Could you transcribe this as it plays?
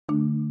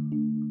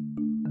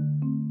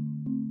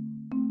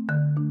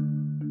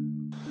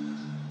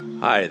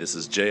Hi, this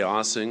is Jay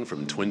Ossing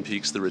from Twin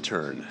Peaks The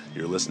Return.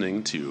 You're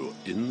listening to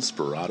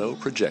Inspirato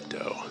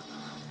Projecto.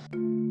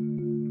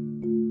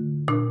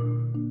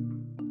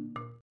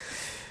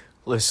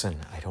 Listen,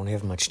 I don't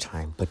have much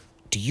time, but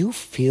do you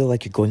feel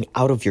like you're going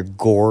out of your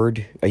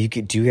gourd?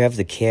 Do you have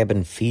the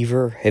cabin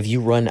fever? Have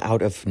you run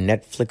out of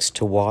Netflix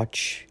to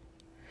watch?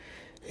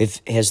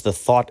 Has the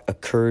thought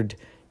occurred,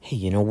 hey,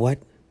 you know what?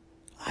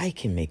 I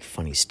can make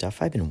funny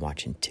stuff. I've been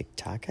watching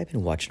TikTok. I've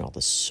been watching all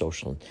the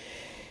social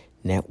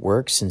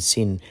networks and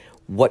seeing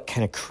what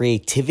kind of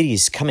creativity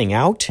is coming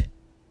out.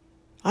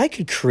 I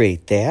could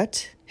create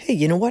that. Hey,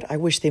 you know what? I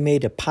wish they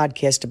made a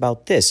podcast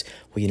about this.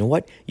 Well, you know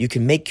what? You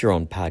can make your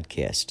own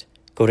podcast.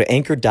 Go to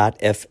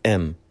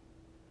anchor.fm.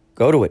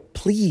 Go to it,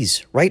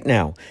 please, right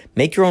now.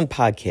 Make your own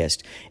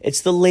podcast.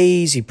 It's the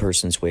lazy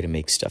person's way to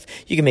make stuff.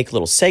 You can make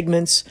little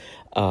segments.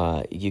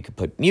 You can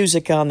put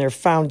music on there,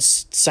 found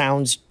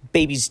sounds,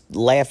 babies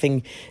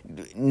laughing,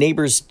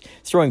 neighbors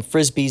throwing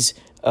frisbees,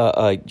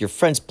 your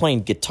friends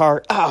playing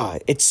guitar.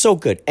 It's so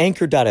good.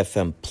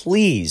 Anchor.fm.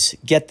 Please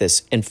get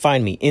this and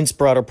find me,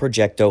 Inspirato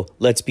Projecto.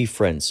 Let's be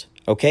friends,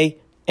 okay?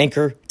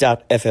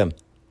 Anchor.fm.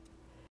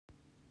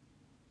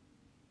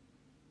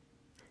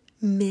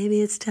 Maybe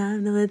it's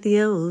time to let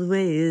the old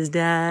ways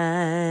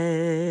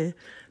die.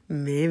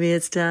 Maybe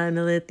it's time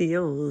to let the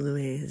old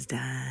ways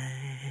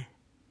die.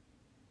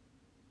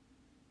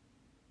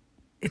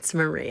 It's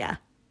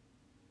Maria.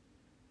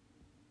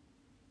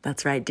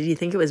 That's right. Did you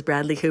think it was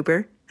Bradley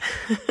Cooper?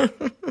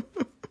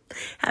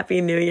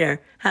 Happy New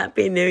Year.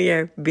 Happy New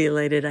Year.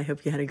 Belated. I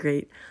hope you had a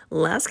great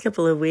last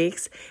couple of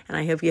weeks, and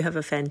I hope you have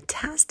a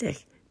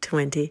fantastic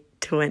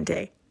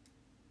 2020.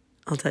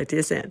 I'll talk to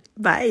you soon.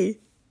 Bye.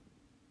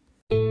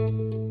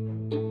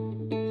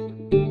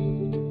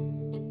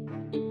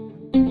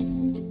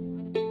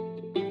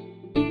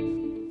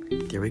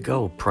 There we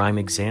go. Prime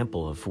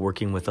example of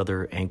working with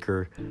other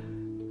Anchor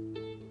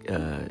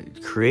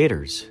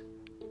creators.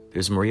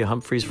 There's Maria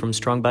Humphreys from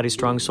Strong Body,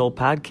 Strong Soul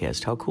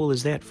podcast. How cool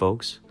is that,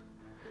 folks?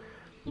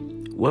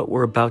 What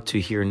we're about to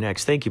hear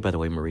next. Thank you, by the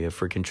way, Maria,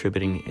 for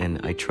contributing,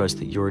 and I trust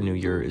that your new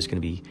year is going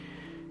to be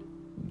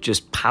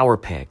just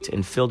power-packed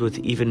and filled with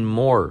even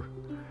more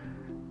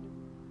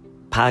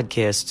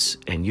podcasts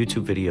and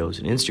YouTube videos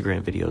and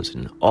Instagram videos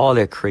and all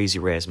that crazy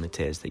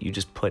razzmatazz that you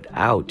just put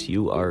out.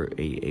 You are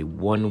a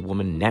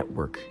one-woman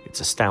network. It's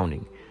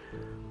astounding.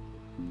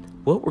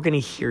 What we're going to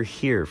hear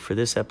here for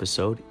this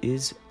episode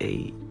is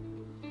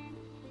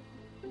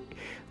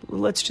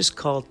let's just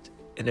call it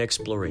an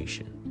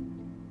exploration.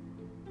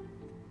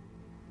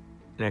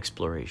 An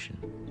exploration.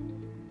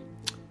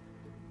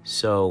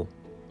 So,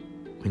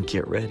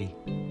 get ready.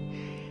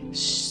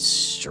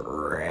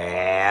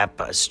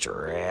 Strap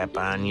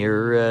on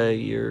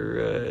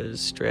your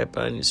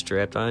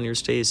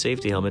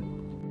safety helmet.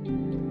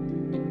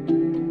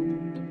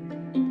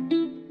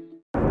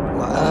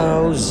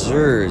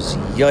 Wowzers,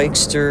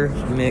 yikester,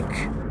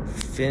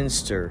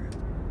 McFinster.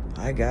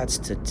 I got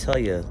to tell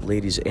you,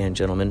 ladies and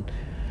gentlemen,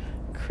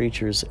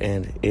 creatures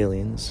and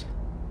aliens,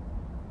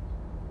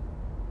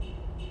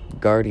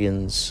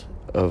 guardians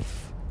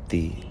of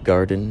the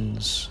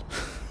gardens,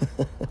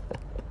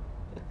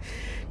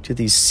 to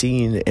the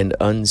seen and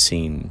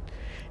unseen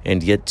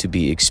and yet to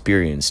be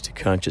experienced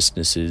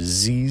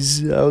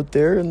consciousnesses out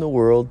there in the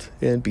world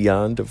and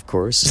beyond, of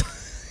course.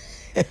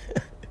 I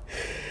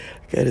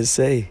gotta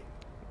say,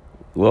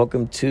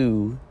 welcome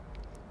to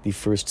the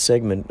first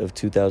segment of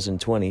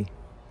 2020.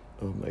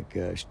 Oh my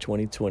gosh,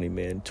 2020,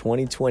 man.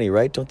 2020,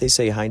 right? Don't they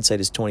say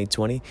hindsight is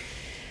 2020?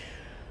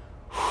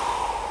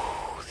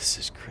 This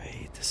is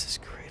great. This is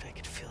great. I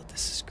can feel it.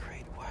 This is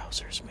great.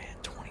 Wowzers, man.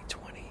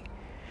 2020.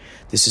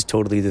 This is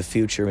totally the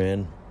future,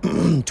 man.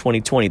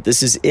 2020.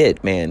 This is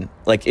it, man.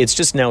 Like, it's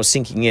just now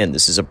sinking in.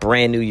 This is a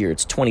brand new year.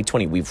 It's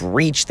 2020. We've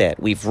reached that.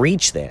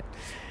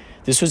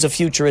 This was a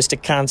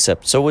futuristic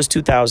concept. So was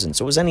 2000.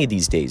 So was any of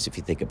these days, if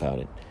you think about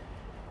it.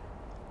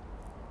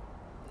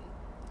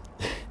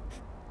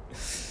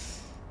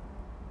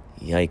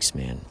 Yikes,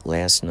 man.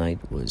 Last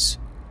night was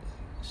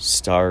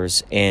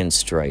Stars and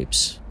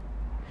Stripes.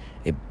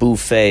 A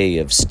buffet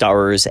of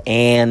stars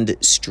and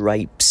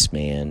stripes,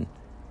 man.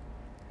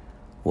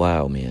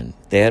 Wow, man.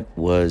 That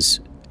was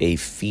a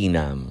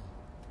phenom.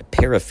 A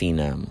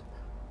paraphenom.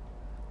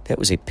 That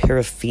was a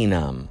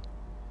paraphenom.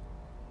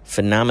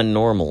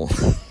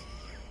 Phenomenormal.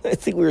 I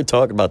think we were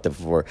talking about that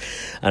before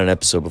on an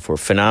episode before.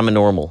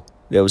 Phenomenormal.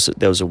 That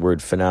was a word,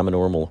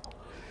 phenomenormal.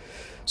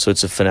 So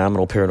it's a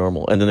phenomenal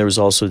paranormal. And then there was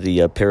also the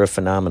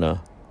paraphenomena.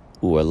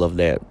 Ooh, I love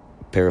that.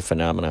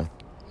 Paraphenomena.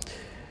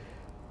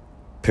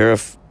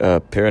 Paranormal.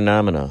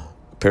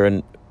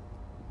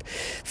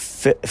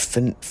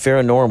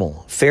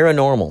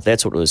 Paranormal.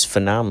 That's what it was.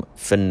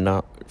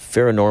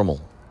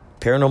 Paranormal.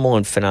 Paranormal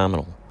and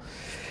phenomenal.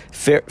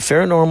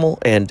 Paranormal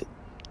and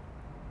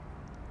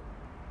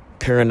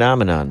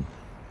paranominon.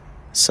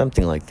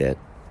 Something like that.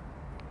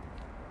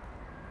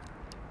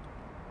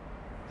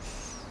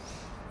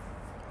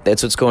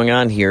 That's what's going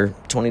on here.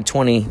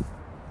 2020.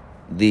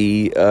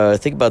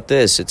 Think about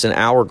this. It's an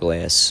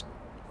hourglass.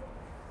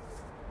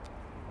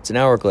 It's an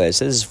hourglass.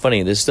 This is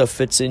funny. This stuff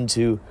fits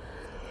into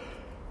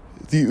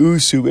the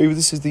Usu. Maybe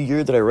this is the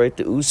year that I write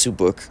the Usu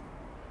book.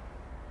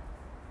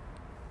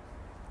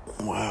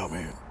 Wow,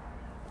 man.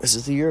 This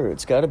is the year.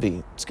 It's got to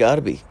be. It's got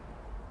to be.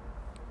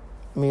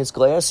 I mean, it's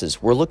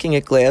glasses. We're looking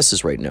at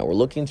glasses right now. We're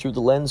looking through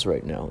the lens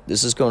right now.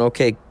 This is going,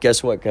 okay,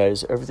 guess what,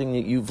 guys? Everything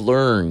that you've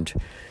learned,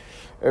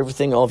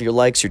 everything, all of your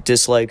likes, your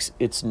dislikes,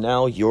 it's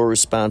now your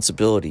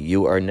responsibility.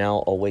 You are now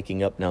all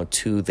waking up now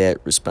to that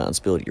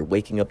responsibility. You're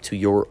waking up to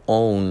your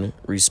own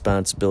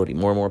responsibility.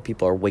 More and more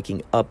people are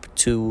waking up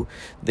to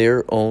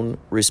their own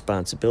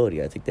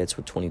responsibility. I think that's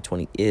what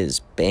 2020 is.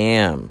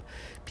 Bam.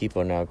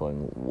 People are now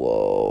going,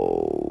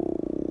 whoa,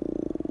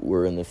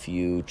 we're in the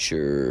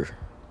future.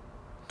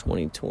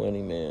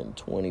 2020, man,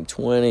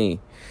 2020.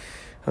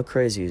 How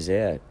crazy is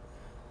that?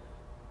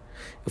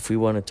 If we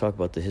want to talk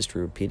about the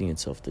history repeating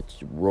itself, the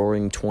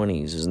roaring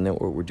 20s, isn't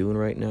that what we're doing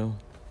right now?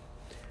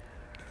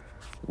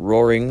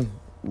 Roaring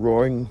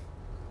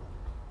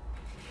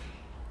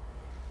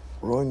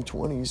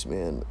 20s,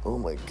 man. Oh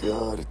my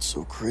God, it's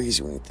so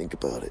crazy when you think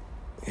about it.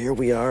 Here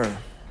we are.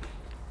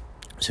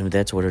 So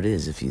that's what it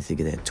is. If you think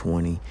of that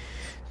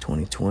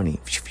 2020.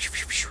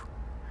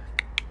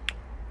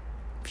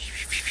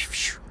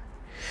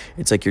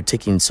 It's like you're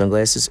taking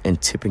sunglasses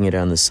and tipping it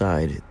on the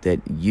side.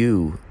 That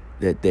you,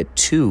 that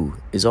two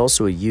is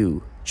also a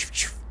U.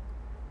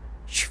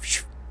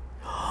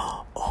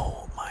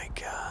 Oh my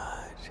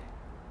God.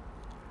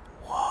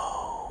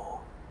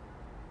 Whoa.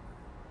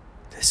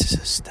 This is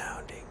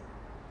astounding.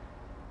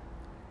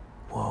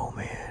 Whoa,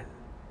 man.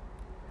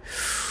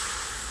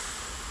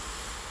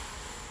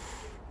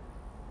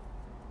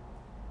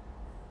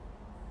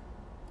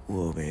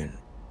 Whoa, man.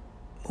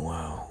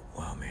 Wow,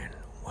 man.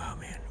 Wow,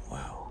 man.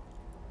 Wow.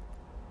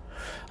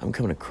 I'm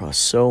coming across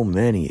so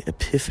many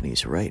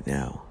epiphanies right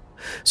now.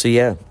 So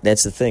yeah,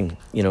 that's the thing.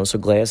 So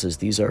glasses,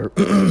 these are,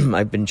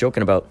 I've been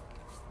joking about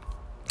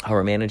how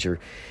our manager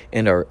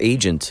and our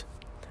agent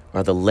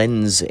are the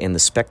lens and the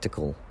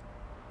spectacle.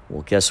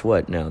 Well, guess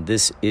what? Now,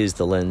 this is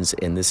the lens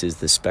and this is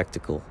the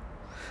spectacle.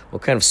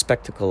 What kind of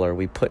spectacle are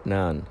we putting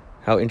on?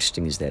 How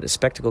interesting is that? A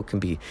spectacle can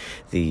be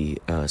the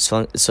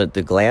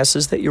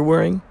glasses that you're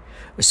wearing.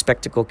 A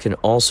spectacle can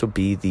also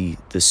be the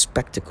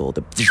spectacle,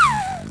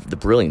 the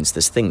brilliance,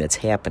 this thing that's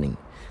happening.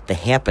 The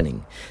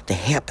happening.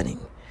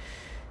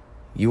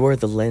 You are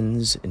the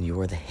lens and you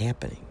are the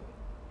happening.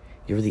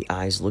 You're the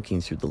eyes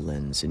looking through the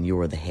lens and you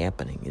are the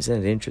happening.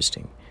 Isn't that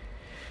interesting?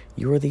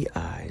 You are the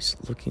eyes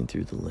looking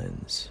through the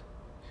lens.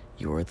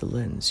 You are the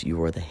lens.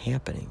 You are the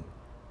happening.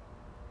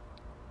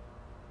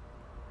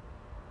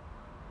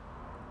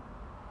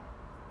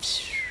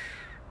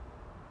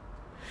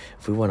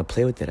 If we want to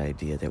play with that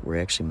idea that we're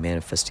actually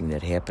manifesting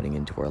that happening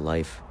into our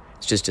life,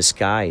 it's just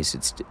disguised.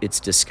 It's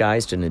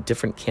disguised in a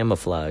different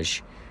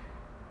camouflage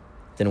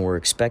than we're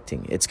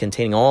expecting. It's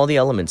containing all the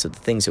elements of the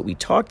things that we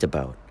talked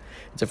about.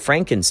 It's a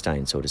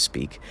Frankenstein, so to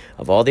speak,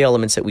 of all the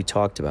elements that we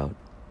talked about.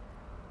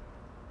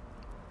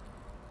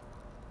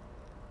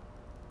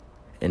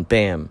 And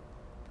bam,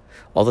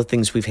 all the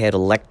things we've had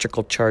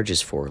electrical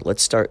charges for.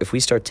 If we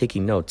start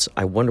taking notes,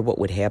 I wonder what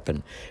would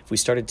happen if we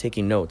started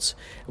taking notes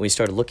and we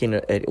started looking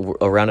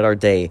around at our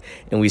day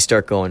and we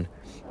start going,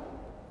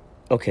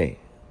 okay,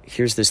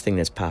 here's this thing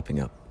that's popping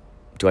up.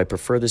 Do I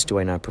prefer this? Do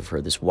I not prefer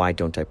this? Why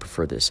don't I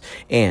prefer this?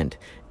 And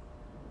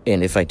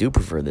if I do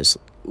prefer this,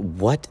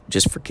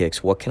 just for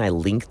kicks, what can I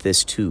link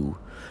this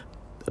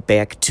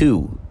back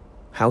to?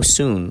 How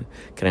soon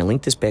can I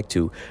link this back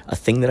to a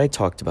thing that I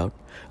talked about,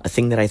 a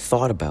thing that I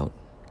thought about,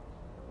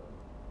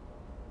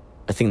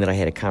 a thing that I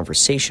had a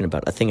conversation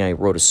about, a thing I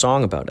wrote a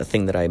song about, a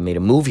thing that I made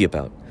a movie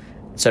about,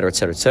 etc.,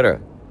 etc.,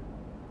 etc.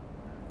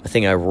 A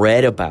thing I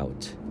read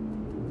about,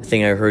 a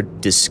thing I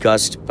heard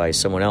discussed by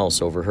someone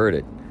else, overheard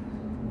it.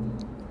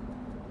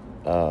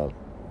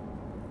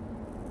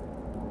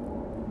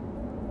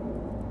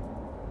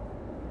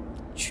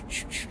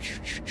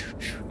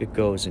 It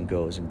goes and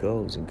goes and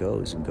goes and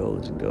goes and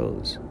goes and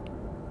goes.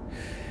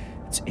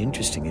 It's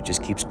interesting. It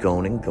just keeps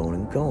going and going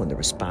and going. The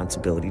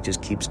responsibility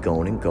just keeps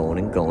going and going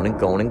and going and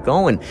going and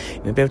going.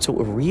 Maybe that's what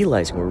we're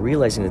realizing. We're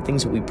realizing the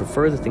things that we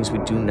prefer, the things we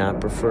do not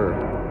prefer.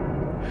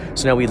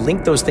 So now we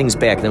link those things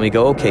back. And then we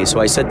go, okay, so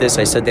I said this,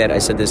 I said that, I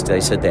said this, I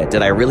said that.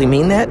 Did I really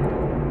mean that?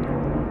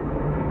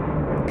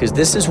 Because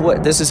this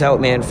is how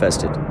it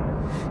manifested.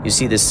 You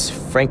see this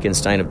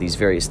Frankenstein of these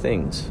various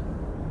things.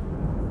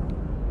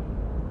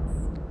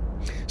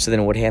 So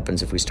then what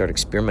happens if we start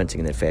experimenting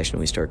in that fashion?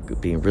 We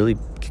start being really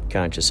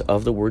conscious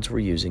of the words we're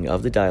using,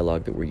 of the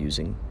dialogue that we're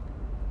using,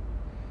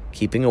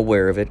 keeping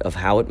aware of it, of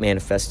how it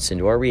manifests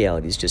into our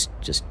realities, just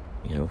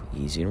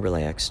easy and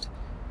relaxed.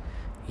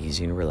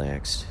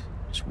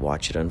 Just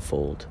watch it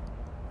unfold.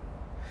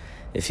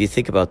 If you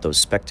think about those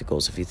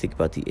spectacles, if you think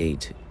about the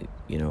 8,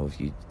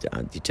 if you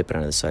tip it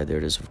on the side, there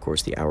it is, of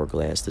course, the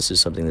hourglass. This is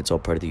something that's all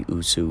part of the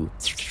Usu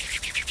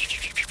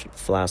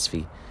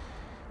philosophy,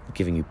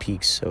 giving you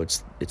peaks. So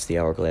it's the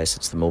hourglass,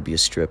 it's the Mobius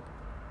strip.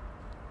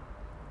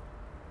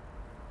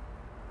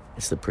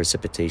 It's the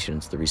precipitation,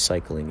 it's the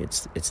recycling,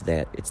 it's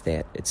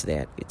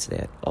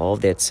that. All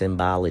of that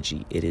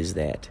symbology, it is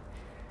that.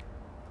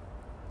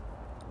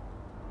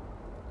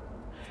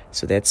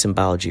 So that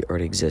symbology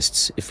already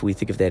exists. If we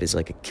think of that as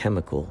like a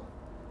chemical,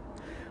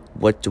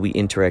 what do we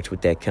interact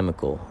with that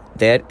chemical?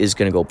 That is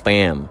going to go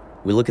bam.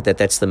 We look at that,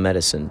 that's the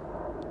medicine.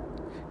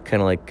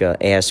 Kind of like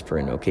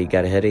aspirin. Okay, you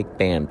got a headache?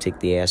 Bam,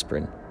 take the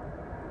aspirin.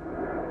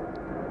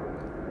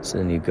 So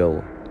then you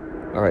go,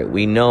 all right,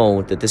 we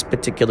know that this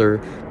particular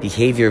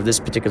behavior of this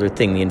particular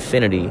thing, the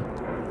infinity,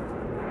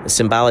 the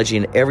symbology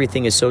and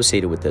everything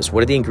associated with this,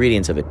 what are the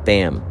ingredients of it?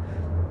 Bam.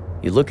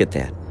 You look at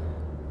that.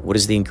 What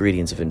is the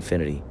ingredients of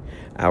infinity?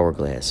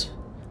 Hourglass,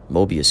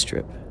 Mobius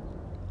strip,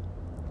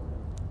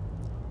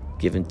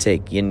 give and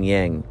take, yin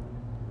yang.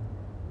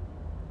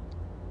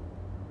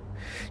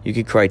 You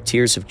could cry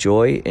tears of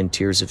joy and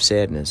tears of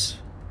sadness.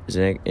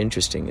 Isn't that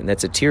interesting? And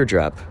that's a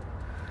teardrop.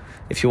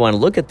 If you want to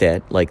look at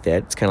that like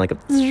that, it's kind of like a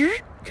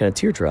kind of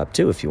teardrop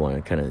too. If you want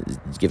to kind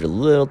of give it a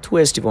little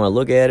twist, if you want to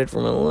look at it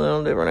from a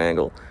little different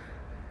angle,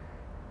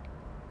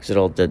 because it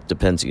all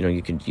depends.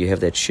 You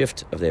have that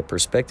shift of that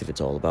perspective.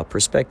 It's all about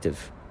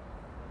perspective.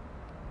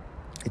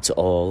 It's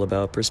all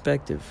about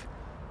perspective.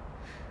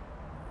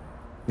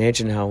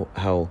 Imagine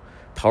how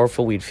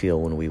powerful we'd feel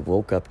when we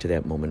woke up to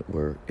that moment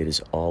where it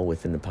is all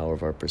within the power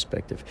of our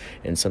perspective.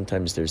 And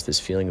sometimes there's this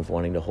feeling of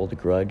wanting to hold a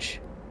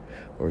grudge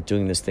or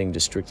doing this thing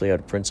just strictly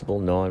out of principle.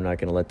 No, I'm not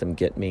going to let them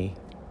get me.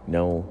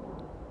 No,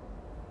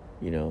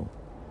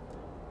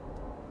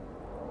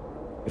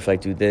 if I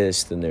do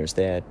this, then there's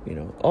that,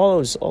 all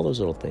those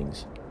little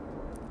things.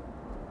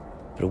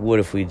 But what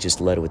if we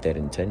just led with that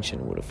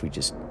intention? What if we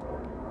just...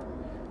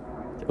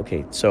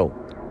 Okay, so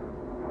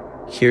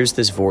here's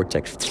this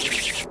vortex.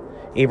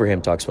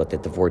 Abraham talks about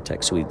that, the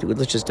vortex. So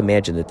let's just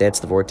imagine that that's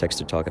the vortex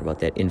they're talking about,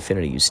 that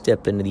infinity. You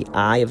step into the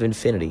eye of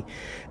infinity.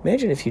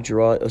 Imagine if you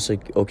draw, it's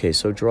like, okay,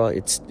 so draw,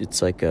 it's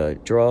like,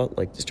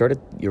 start at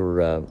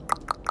your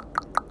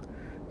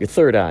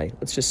third eye.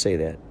 Let's just say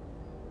that.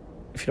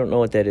 If you don't know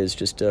what that is,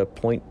 just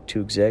point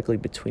to exactly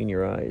between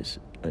your eyes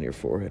on your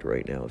forehead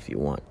right now if you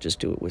want. Just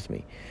do it with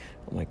me.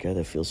 Oh my God,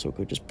 that feels so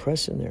good. Just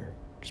press in there.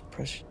 Just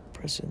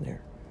press in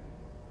there.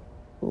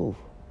 Ooh.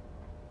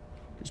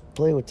 Just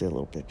play with that a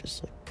little bit.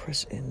 Just like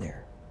press in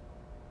there.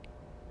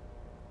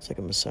 It's like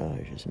a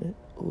massage, isn't it?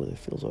 Ooh, that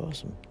feels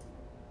awesome.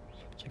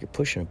 It's like you're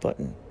pushing a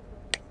button.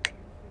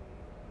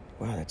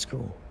 Wow, that's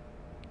cool.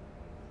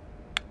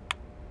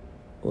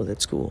 Oh,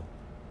 that's cool.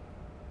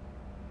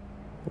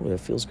 Oh, that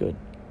feels good.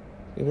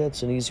 Maybe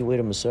that's an easy way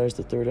to massage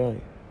the third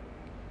eye.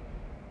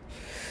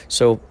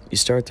 So you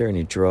start there and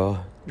you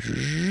draw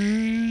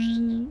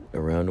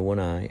around one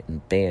eye,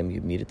 and bam,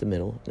 you meet at the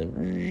middle.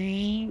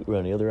 Then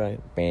around the other eye,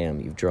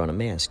 bam, you've drawn a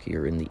mask.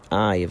 You're in the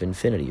eye of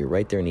infinity. You're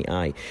right there in the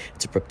eye.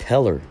 It's a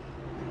propeller.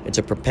 It's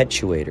a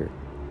perpetuator.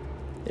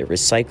 It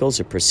recycles,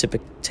 it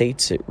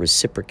precipitates, it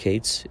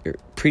reciprocates, it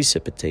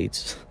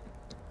precipitates.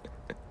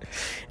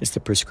 It's the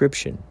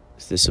prescription.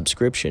 It's the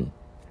subscription.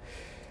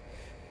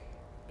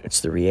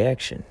 It's the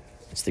reaction.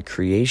 It's the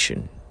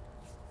creation.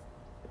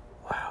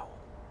 Wow.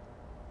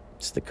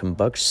 It's the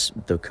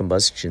combustion,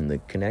 the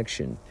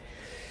connection,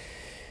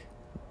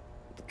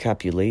 the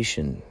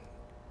copulation,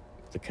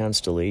 the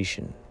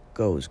constellation.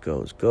 Goes.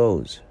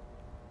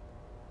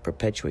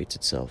 Perpetuates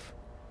itself.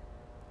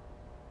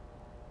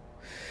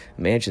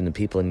 Imagine the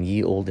people in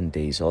ye olden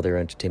days, all their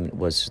entertainment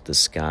was the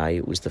sky,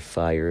 it was the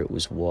fire, it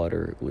was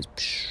water, it was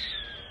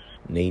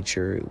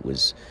nature, it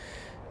was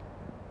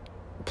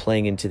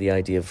playing into the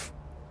idea of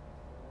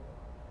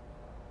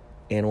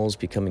animals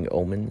becoming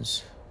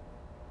omens.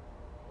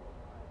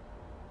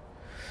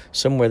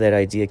 Somewhere that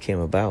idea came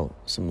about,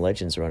 some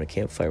legends around a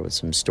campfire with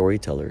some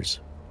storytellers.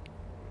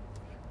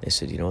 They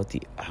said, you know what,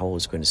 the owl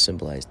is going to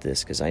symbolize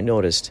this, because I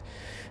noticed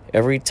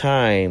every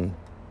time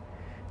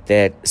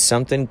that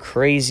something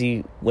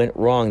crazy went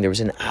wrong, there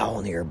was an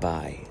owl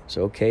nearby.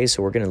 So, okay,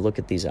 so we're going to look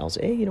at these owls.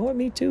 Hey, you know what?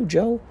 Me too,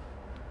 Joe.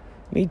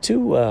 Me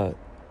too,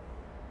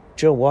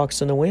 Joe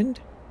Walks in the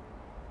Wind.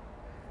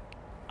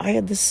 I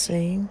had the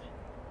same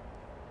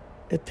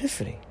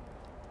epiphany.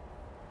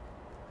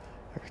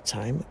 Every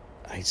time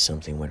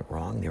something went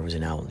wrong, there was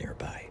an owl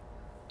nearby.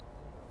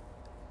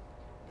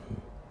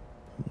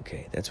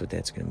 Okay, that's what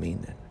that's going to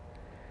mean then.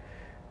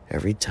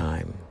 Every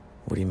time.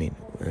 What do you mean?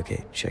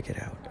 Okay, check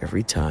it out.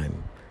 Every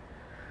time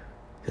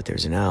that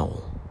there's an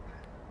owl,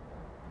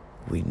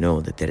 we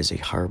know that is a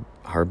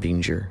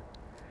harbinger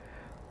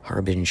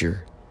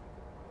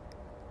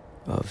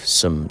of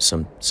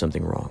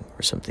something wrong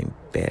or something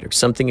bad or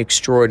something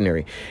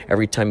extraordinary.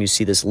 Every time you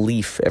see this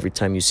leaf, every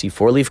time you see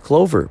 4-leaf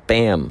clover,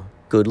 bam,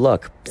 good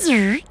luck.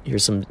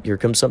 Here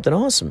comes something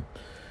awesome.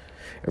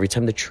 Every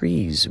time the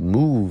trees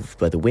move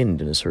by the wind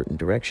in a certain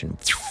direction,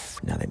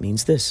 now that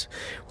means this,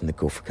 when the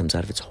gopher comes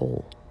out of its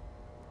hole.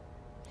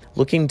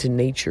 Looking to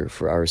nature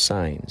for our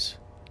signs.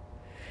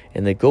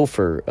 And the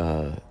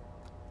gopher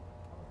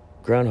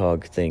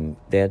groundhog thing,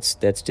 that's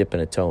dipping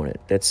a toe in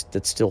it. That's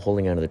still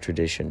holding on to the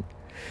tradition.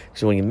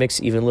 So when you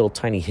mix even a little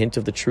tiny hint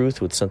of the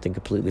truth with something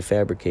completely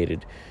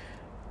fabricated,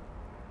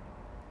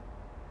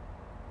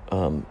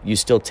 you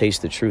still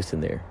taste the truth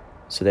in there.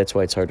 So that's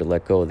why it's hard to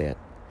let go of that.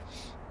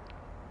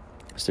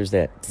 So there's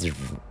that.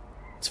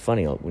 It's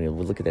funny when you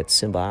look at that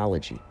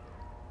symbology.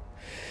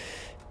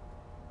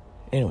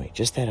 Anyway,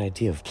 just that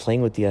idea of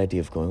playing with the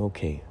idea of going,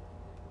 okay,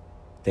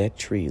 that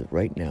tree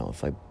right now,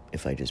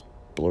 if I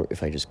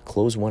just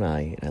close one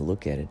eye and I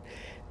look at it,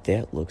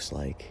 that looks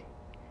like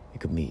it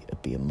could be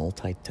a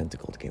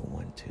multi-tentacled. Okay,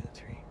 1, 2,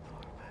 3,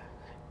 4, 5,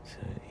 6,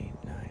 7,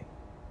 8, 9,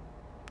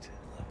 10,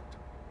 11, 12.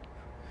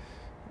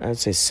 I would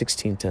say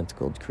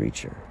 16-tentacled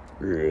creature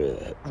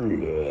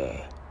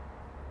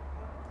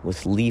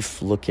with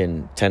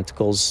leaf-looking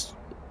tentacles.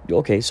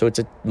 Okay, so it's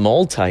a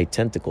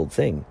multi-tentacled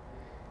thing.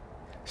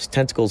 It's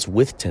tentacles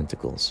with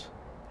tentacles.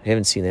 I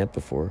haven't seen that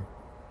before.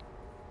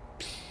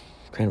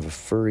 Kind of a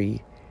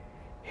furry,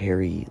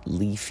 hairy,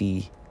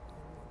 leafy,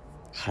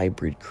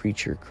 hybrid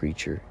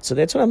creature. So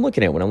that's what I'm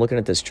looking at when I'm looking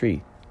at this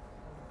tree.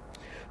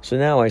 So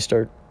now I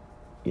start,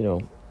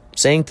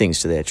 saying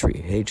things to that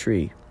tree. Hey,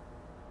 tree,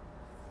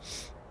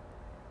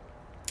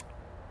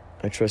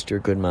 I trust you're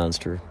a good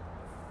monster.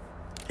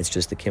 It's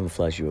just the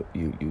camouflage you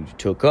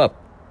took up.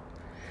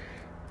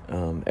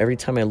 Every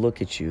time I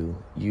look at you,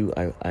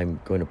 I'm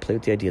going to play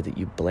with the idea that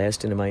you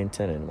blast into my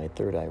antenna, in my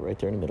third eye, right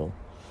there in the middle.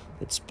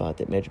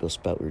 That magical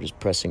spot we were just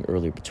pressing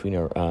earlier between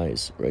our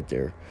eyes, right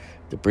there,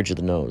 the bridge of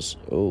the nose.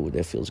 Oh,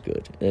 that feels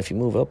good. And if you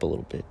move up a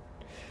little bit,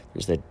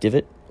 there's that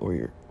divot where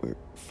your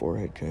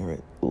forehead kind of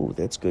right. Oh,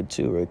 that's good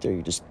too, right there.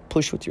 You just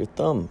push with your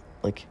thumb,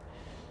 like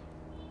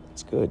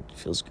it's good. It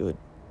feels good,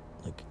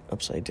 like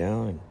upside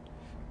down and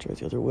try it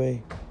the other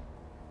way.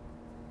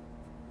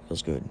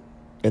 Feels good.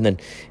 And then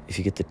if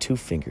you get the two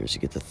fingers,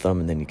 you get the thumb,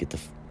 and then you get the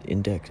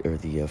index or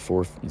the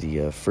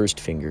first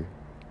finger.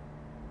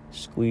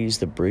 Squeeze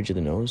the bridge of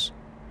the nose.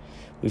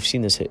 We've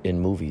seen this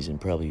in movies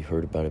and probably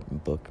read about it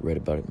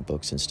in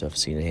books and stuff.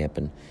 Seen it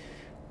happen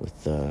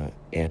with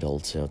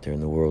adults out there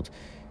in the world.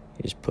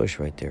 You just push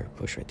right there.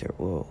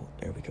 Whoa,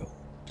 there we go.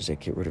 Does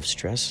that get rid of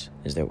stress?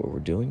 Is that what we're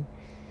doing?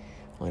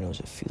 All I know is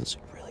it feels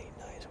really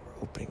nice.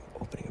 We're opening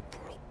a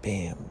portal.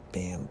 Bam,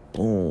 bam,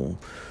 boom.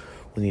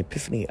 When the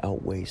epiphany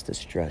outweighs the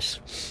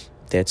stress,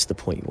 that's the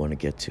point you want to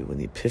get to. When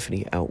the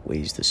epiphany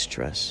outweighs the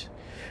stress,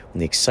 when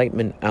the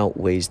excitement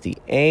outweighs the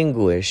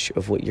anguish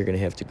of what you're going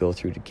to have to go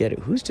through to get it.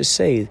 Who's to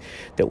say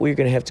that what you're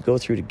going to have to go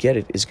through to get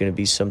it is going to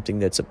be something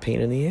that's a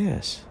pain in the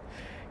ass?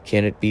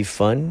 Can it be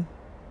fun?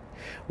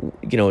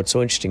 It's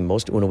so interesting.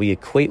 When we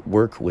equate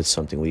work with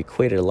something, we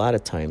equate it a lot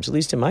of times, at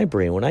least in my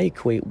brain. When I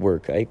equate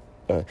work, when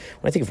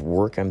I think of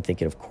work, I'm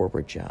thinking of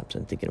corporate jobs.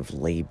 I'm thinking of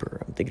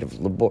labor. I'm thinking of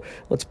labor.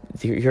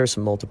 Here are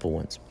some multiple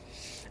ones.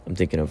 I'm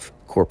thinking of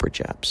corporate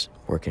jobs,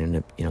 working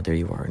in there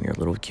you are in your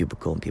little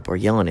cubicle, and people are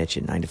yelling at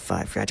you 9 to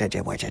 5.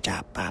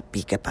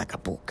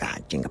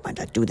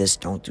 Do this,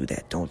 don't do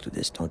that, don't do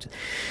this, don't do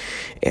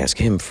that. Ask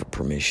him for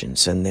permission,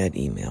 send that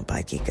email,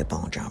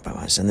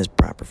 send this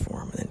proper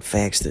form, and then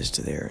fax this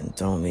to there, and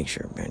don't make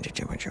sure,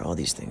 all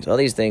these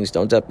things,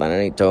 don't step on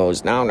any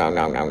toes, no.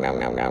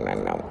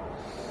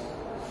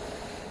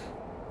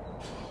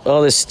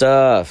 All this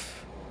stuff.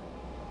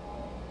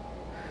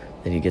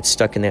 Then you get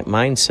stuck in that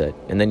mindset,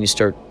 and then you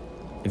start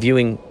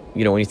viewing,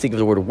 when you think of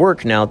the word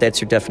work now, that's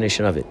your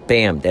definition of it.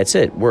 Bam, that's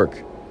it,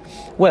 work.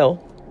 Well,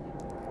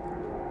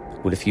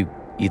 what if you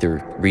either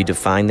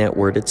redefine that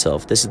word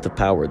itself? This is the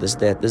power. This is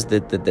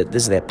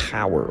that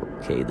power.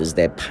 Okay, this is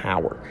that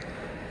power.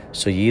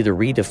 So you either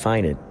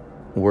redefine it,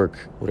 work,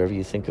 whatever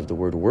you think of the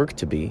word work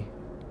to be.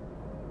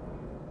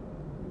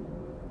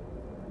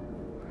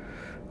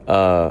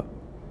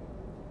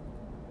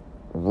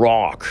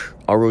 Rock,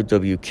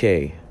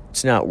 R-O-W-K.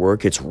 It's not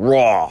work, it's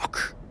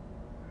rock.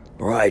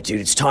 All right,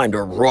 dude, it's time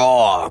to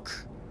rock.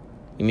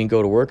 You mean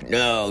go to work?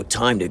 No,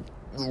 time to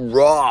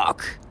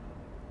rock.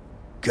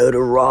 Go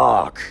to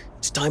rock.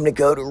 It's time to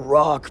go to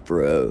rock,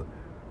 bro.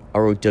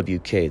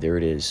 R-O-W-K, there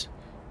it is.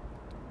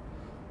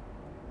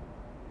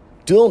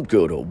 Don't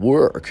go to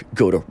work,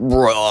 go to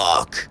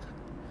rock.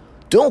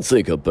 Don't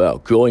think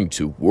about going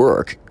to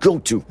work, go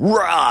to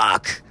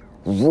rock.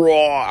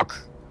 Rock.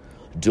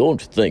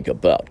 Don't think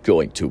about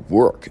going to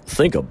work.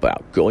 Think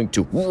about going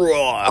to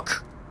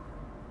rock.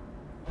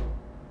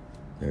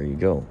 There you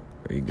go.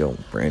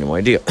 Brand new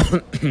idea.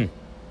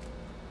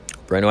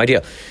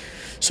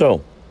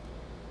 So,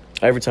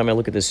 every time I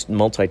look at this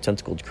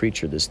multi-tentacled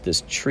creature,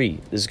 this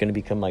tree, this is going to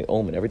become my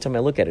omen. Every time I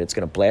look at it, it's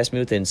going to blast me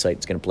with insight.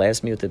 It's going to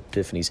blast me with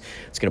epiphanies.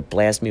 It's going to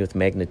blast me with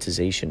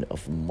magnetization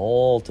of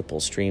multiple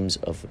streams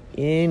of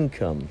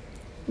income.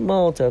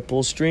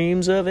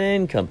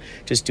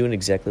 Just doing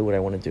exactly what I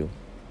want to do.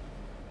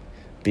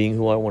 Being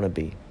who I want to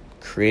be,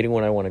 creating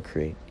what I want to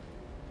create.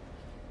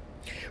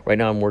 Right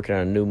now I'm working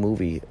on a new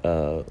movie.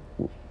 I'm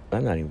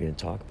not even going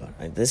to talk about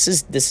it. This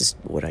is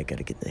what I got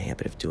to get in the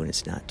habit of doing,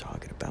 is not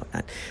talking about,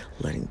 not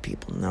letting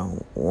people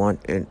know what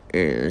it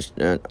is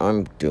that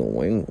I'm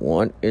doing,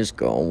 what is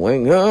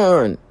going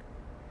on.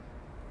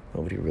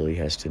 Nobody really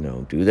has to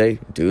know. Do they?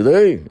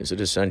 Is it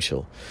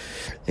essential?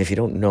 If you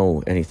don't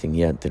know anything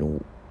yet,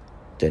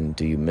 then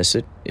do you miss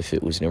it if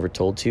it was never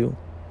told to you?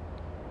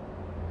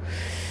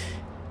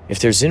 If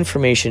there's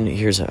information,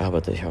 how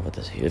about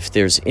this? If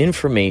there's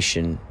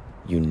information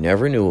you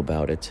never knew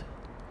about it,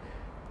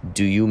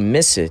 do you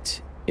miss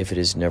it if it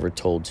is never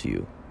told to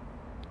you?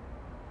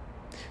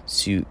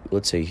 So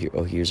let's say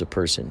here's a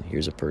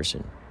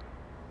person.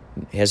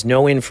 Has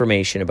no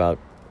information about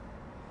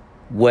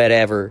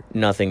whatever,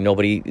 nothing,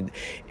 nobody.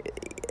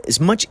 As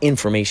much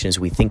information as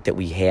we think that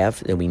we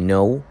have, that we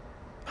know,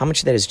 how much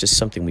of that is just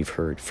something we've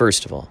heard,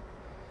 first of all.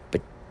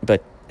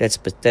 But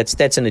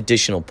that's an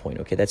additional point,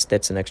 okay?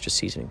 That's an extra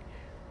seasoning.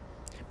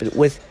 But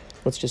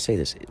let's just say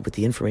this, with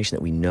the information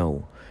that we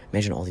know,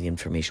 imagine all the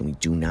information we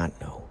do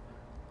not know.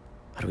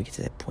 How do we get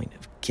to that point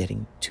of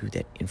getting to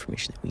that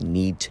information that we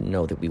need to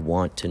know, that we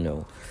want to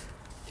know,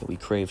 that we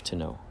crave to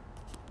know?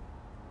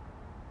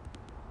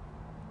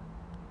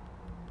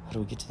 How do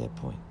we get to that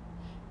point?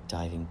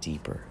 Diving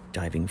deeper,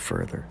 diving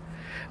further.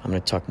 I'm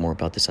going to talk more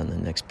about this on the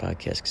next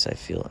podcast because I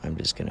feel I'm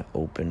just going to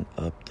open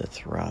up the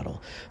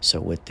throttle. So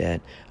with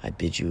that, I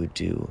bid you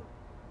adieu.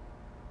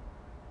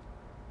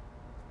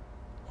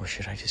 Or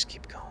should I just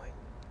keep going?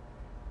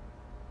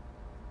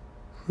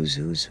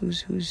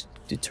 Who's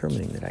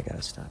determining that I got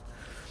to stop?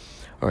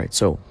 All right,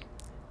 so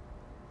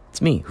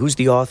it's me. Who's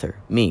the author?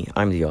 Me.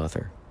 I'm the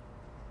author.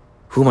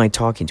 Who am I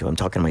talking to? I'm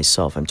talking to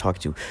myself. I'm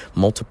talking to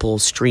multiple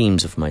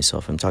streams of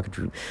myself. I'm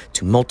talking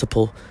to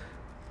multiple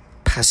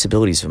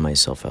possibilities of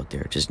myself out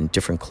there, just in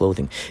different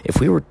clothing. If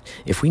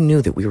we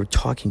knew that we were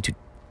talking to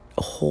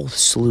a whole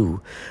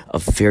slew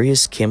of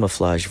various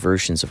camouflage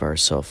versions of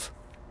ourselves,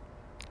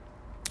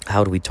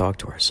 how do we talk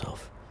to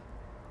ourselves?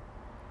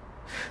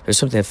 There's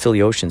something that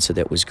Philly Ocean said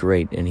that was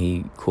great, and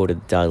he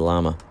quoted the Dalai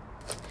Lama.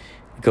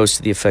 It goes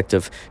to the effect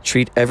of,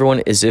 treat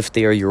everyone as if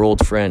they are your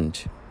old friend,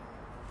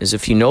 as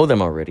if you know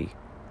them already,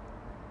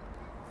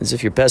 as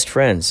if you're best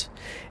friends.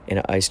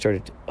 And I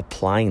started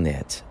applying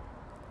that.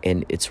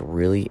 And it's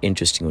really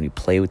interesting when you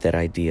play with that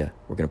idea.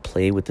 We're going to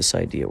play with this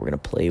idea.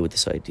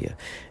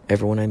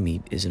 Everyone I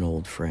meet is an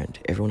old friend.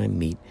 Everyone I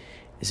meet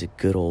is a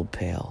good old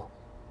pal.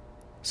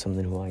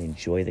 Someone who I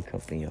enjoy the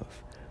company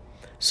of.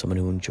 Someone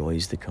who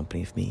enjoys the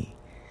company of me.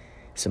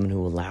 Someone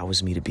who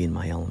allows me to be in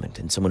my element.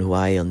 And someone who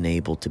I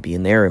enable to be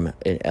in their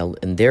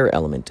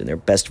element, in their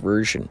best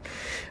version.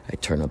 I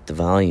turn up the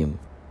volume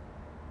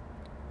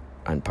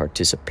on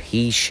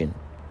participation.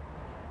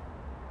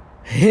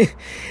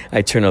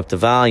 I turn up the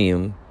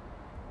volume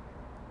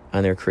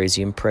on their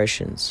crazy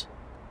impressions.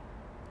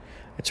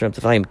 I turn up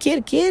the volume.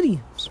 Kitty.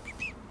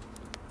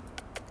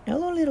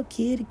 Hello, little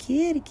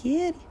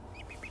kitty.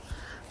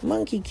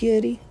 Monkey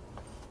kitty.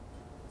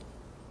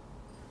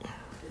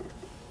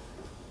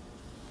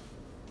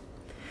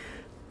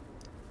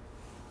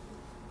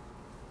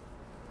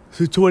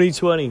 So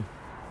 2020.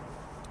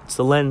 It's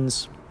the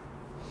lens.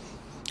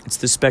 It's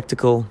the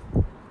spectacle.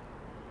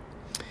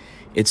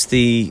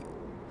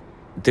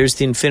 There's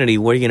the infinity.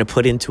 What are you going to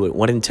put into it?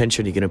 What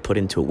intention are you going to put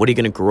into it? What are you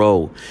going to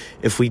grow?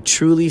 If we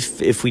truly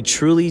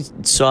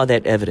saw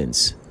that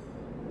evidence.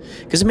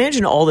 Because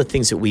imagine all the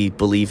things that we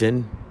believe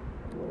in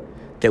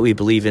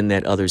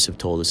that others have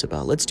told us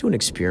about. Let's do an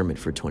experiment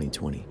for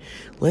 2020.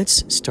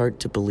 Let's start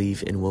to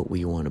believe in what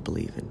we want to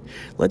believe in.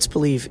 Let's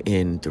believe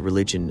in the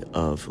religion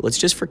of, let's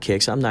just for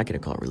kicks, I'm not going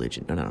to call it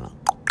religion. No.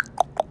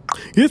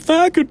 If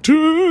I could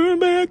turn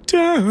back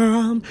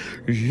time,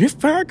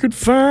 if I could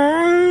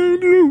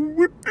find a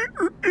way,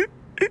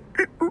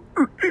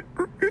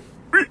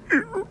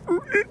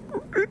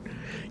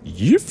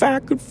 if I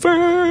could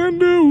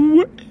find a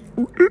way.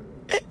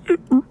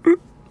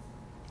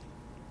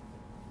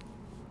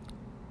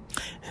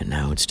 And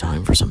now it's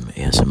time for some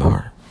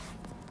ASMR.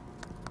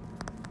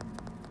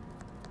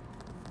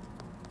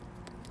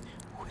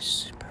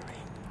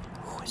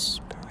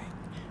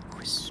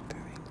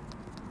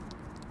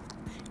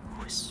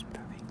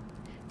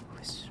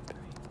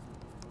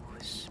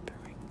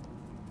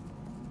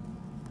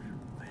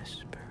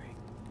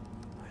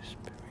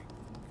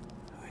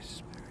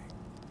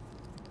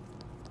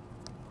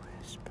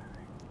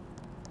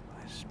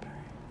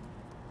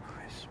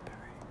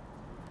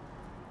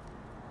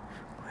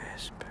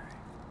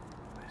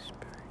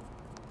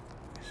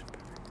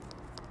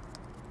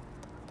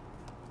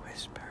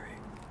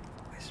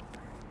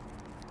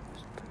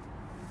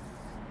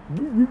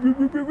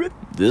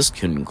 This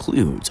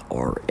concludes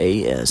our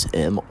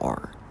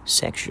ASMR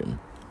section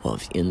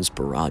of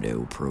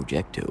Inspirado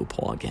Projecto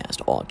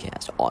podcast.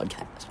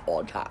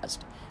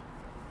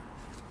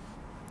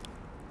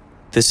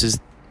 This is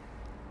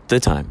the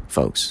time,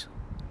 folks.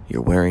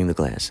 You're wearing the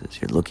glasses.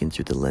 You're looking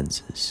through the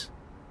lenses.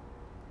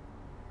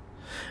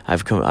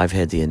 I've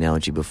had the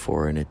analogy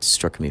before, and it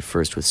struck me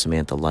first with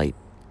Samantha Light.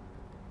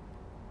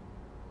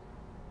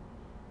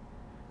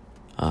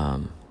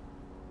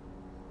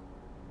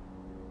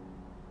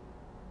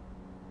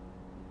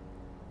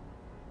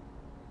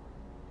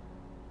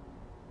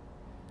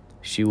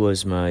 She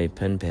was my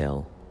pen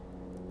pal.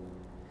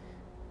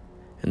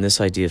 And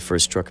this idea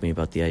first struck me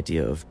about the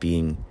idea of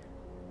being,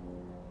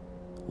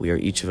 we are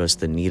each of us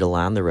the needle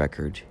on the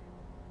record.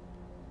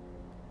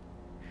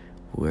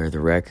 We are the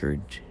record.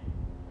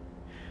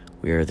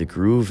 We are the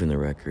groove in the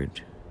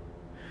record.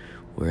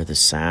 We are the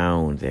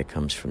sound that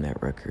comes from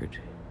that record.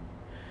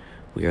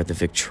 We are the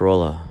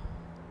Victrola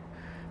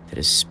that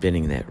is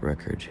spinning that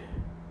record.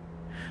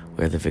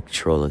 We are the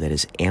Victrola that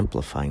is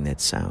amplifying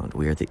that sound.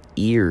 We are the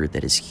ear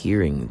that is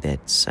hearing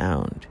that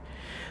sound.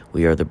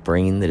 We are the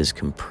brain that is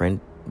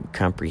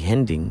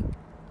comprehending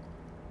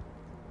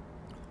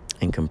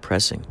and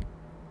compressing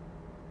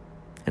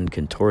and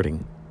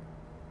contorting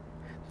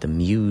the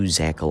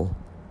musical.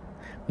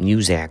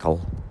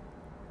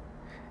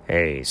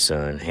 Hey,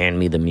 son, hand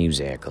me the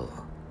musical.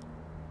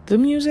 The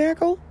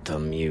musical? The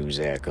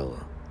musical.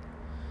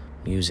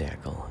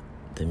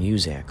 The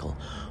musical.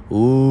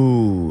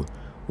 Ooh,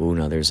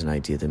 now there's an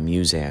idea. The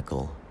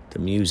musical.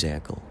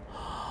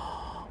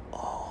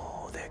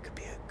 Oh, that could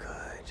be a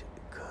good.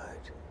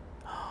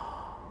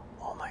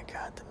 Oh my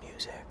God, the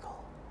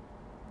musical.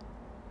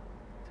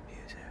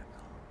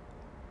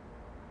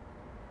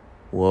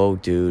 Whoa,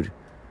 dude.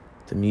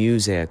 The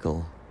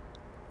musical.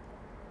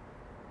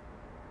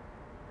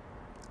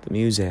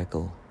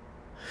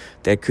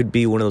 That could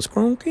be one of those.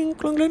 One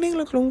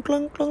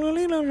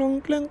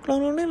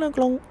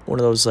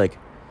of those like,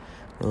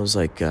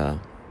 the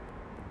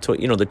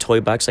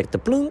toy box, like the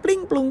bling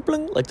bling bling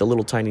bling, like the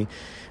little tiny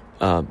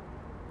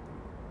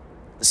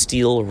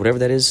steel or whatever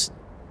that is,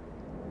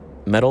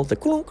 metal, the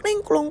clunk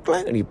clink clunk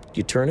clunk, and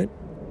you turn it.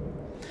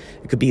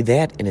 It could be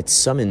that, and it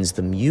summons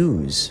the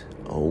muse.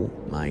 Oh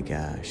my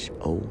gosh.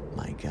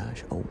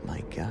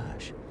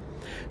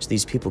 So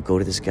these people go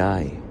to this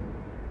guy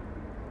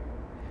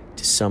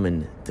to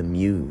summon the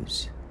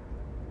muse.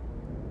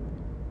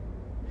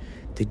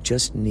 They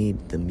just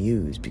need the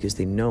muse because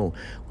they know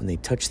when they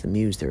touch the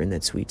muse, they're in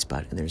that sweet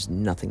spot and there's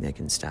nothing that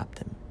can stop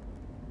them.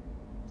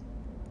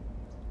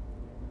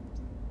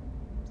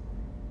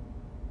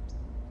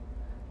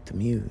 The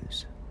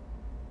muse.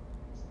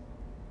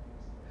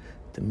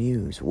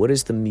 What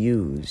is the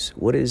muse?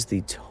 What is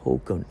the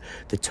token,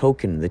 the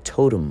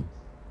totem,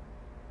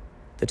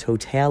 the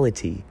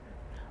totality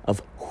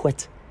of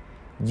what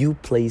you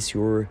place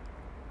your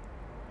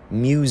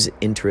muse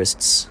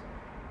interests,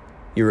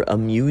 your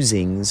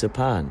amusings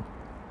upon,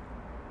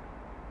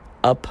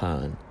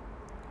 upon.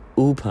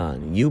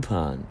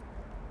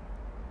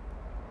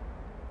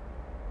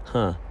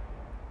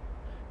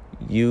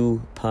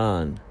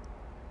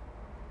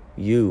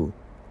 You,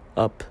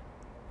 up,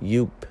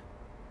 yoop,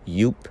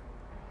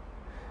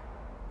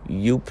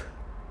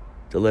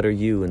 the letter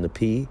U and the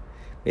P.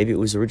 Maybe it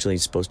was originally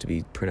supposed to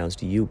be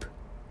pronounced yoop,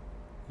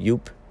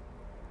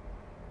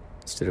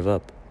 instead of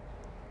up.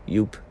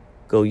 Yoop,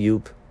 go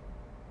yoop.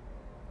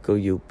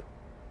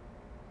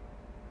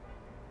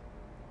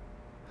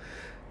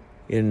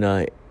 In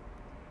the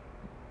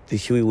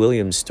Huey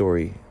Williams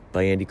story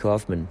by Andy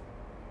Kaufman,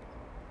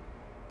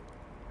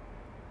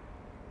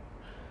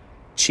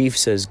 Chief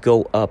says,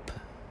 go up.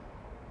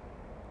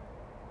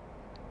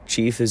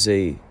 Chief is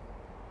a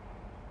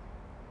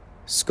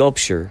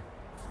sculpture,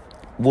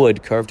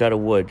 carved out of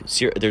wood.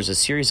 There's a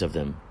series of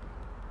them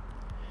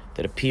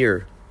that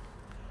appear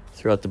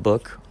throughout the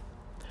book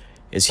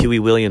as Huey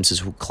Williams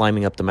is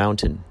climbing up the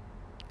mountain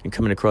and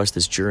coming across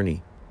this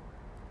journey.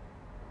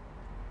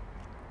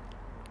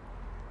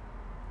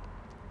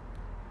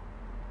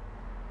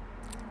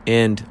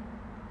 And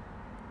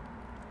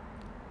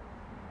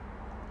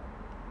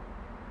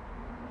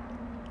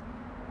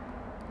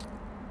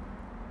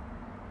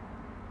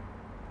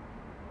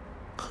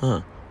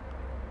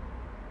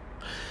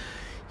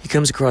he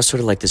comes across sort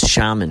of like this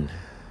shaman,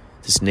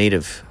 this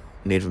Native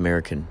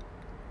American,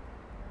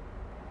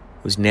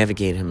 who's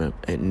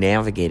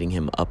navigating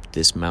him up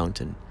this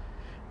mountain,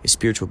 a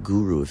spiritual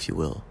guru, if you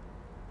will.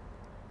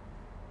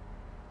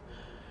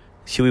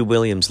 Huey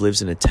Williams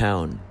lives in a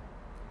town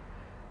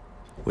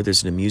where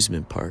there's an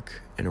amusement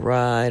park, and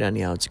right on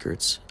the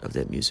outskirts of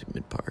that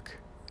amusement park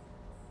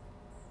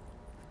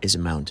is a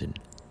mountain.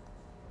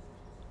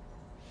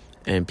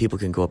 And people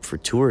can go up for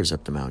tours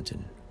up the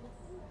mountain.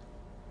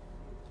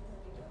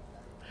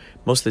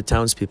 Most of the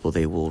townspeople,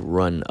 they will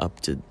run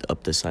up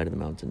the side of the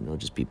mountain. They'll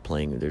just be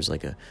playing. There's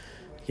like an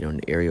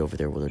area over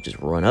there where they'll just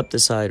run up the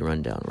side,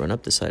 run down, run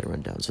up the side,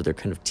 run down. So they're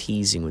kind of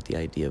teasing with the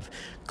idea of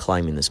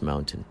climbing this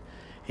mountain.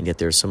 And yet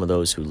there are some of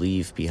those who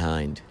leave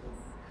behind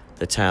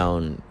the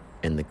town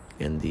and the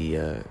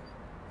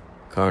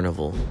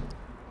carnival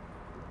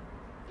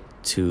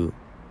to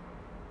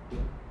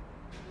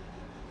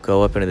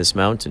go up into this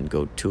mountain,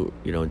 go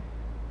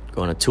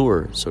on a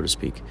tour, so to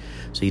speak.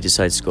 So he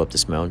decides to go up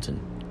this mountain.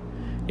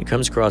 He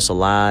comes across a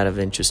lot of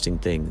interesting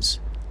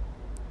things.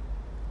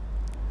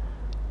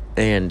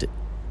 And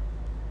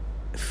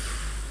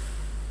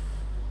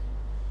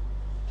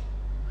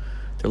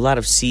there are a lot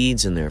of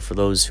seeds in there for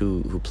those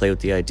who play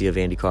with the idea of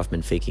Andy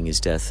Kaufman faking his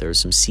death. There are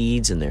some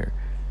seeds in there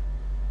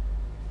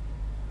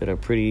that are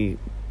pretty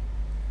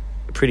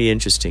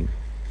interesting.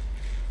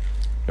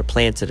 They're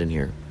planted in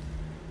here.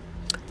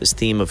 This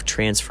theme of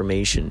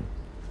transformation,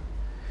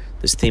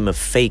 this theme of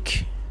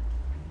fake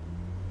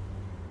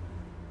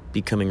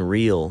becoming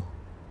real,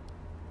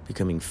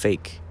 becoming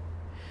fake.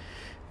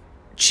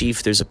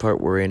 Chief, there's a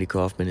part where Andy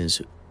Kaufman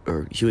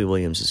or Huey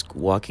Williams is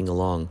walking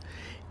along,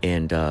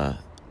 and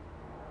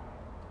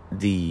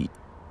the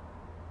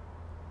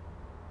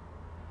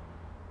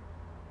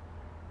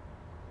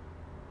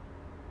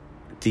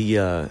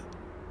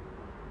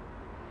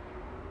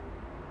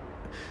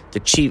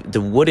chief,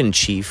 the wooden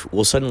chief,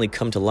 will suddenly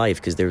come to life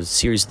because there's a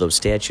series of those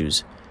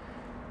statues.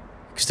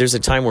 Because there's a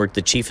time where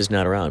the chief is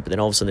not around, but then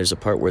all of a sudden there's a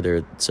part where there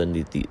are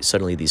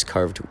suddenly these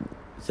carved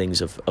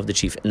things of the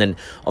chief, and then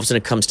all of a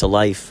sudden it comes to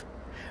life,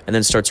 and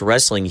then starts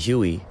wrestling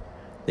Huey.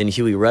 Then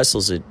Huey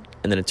wrestles it,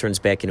 and then it turns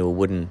back into a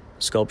wooden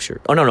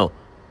sculpture. Oh, no.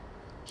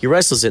 He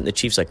wrestles it, and the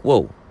chief's like,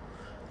 whoa,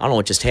 I don't know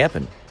what just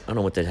happened. I don't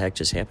know what the heck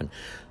just happened.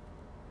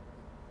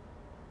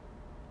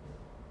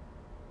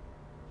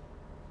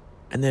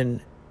 And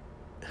then,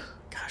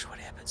 gosh, what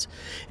happens?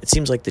 It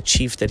seems like the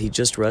chief that he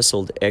just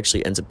wrestled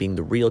actually ends up being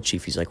the real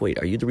chief. He's like, wait,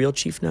 are you the real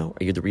chief now?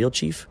 Are you the real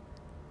chief?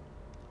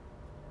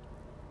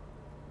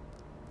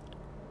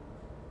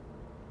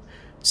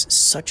 It's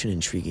such an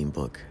intriguing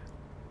book.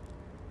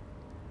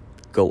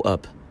 Go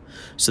Up.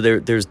 So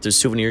there's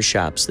souvenir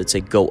shops that say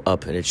Go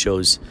Up, and it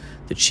shows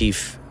the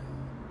chief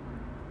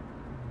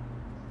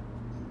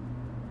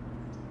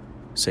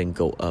saying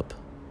Go Up.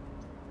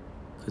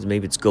 Because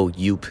maybe it's Go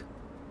Yoop.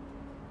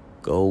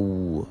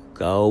 Go.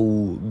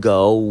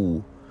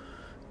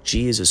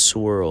 G is a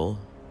swirl.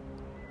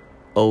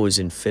 O is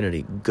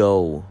infinity.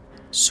 Go.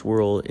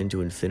 Swirl into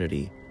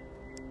infinity.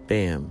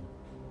 Bam.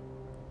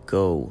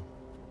 Go.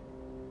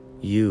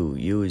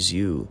 U is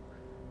you.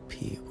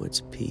 P,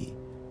 what's P?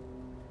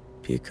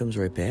 P, it comes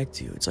right back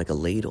to you. It's like a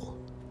ladle.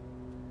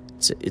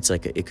 It's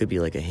like it could be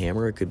like a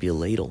hammer, it could be a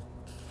ladle.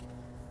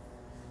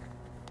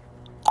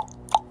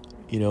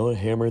 You know,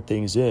 hammer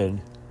things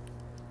in,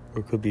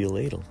 or it could be a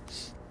ladle.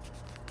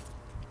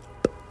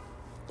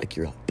 Like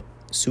your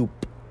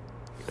soup.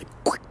 Like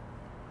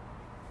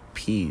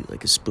P,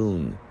 like a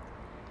spoon.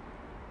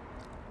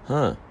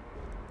 Huh.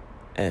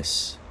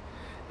 S.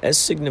 S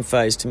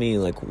signifies to me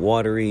like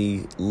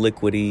watery,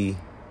 liquidy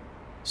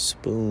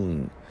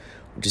spoon,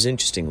 which is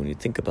interesting when you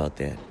think about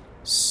that.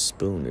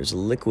 Spoon. There's a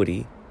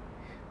liquidy.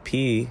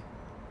 P.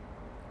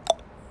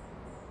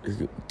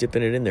 You're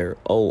dipping it in there.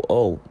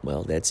 O.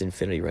 Well, that's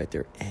infinity right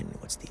there. N.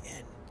 What's the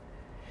N?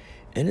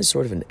 N is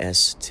sort of an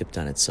S tipped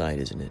on its side,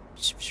 isn't it?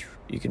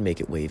 You can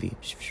make it wavy.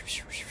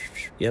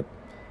 Yep.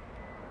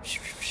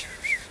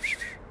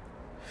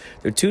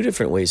 There are two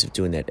different ways of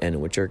doing that N,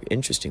 which are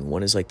interesting.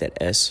 One is like that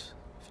S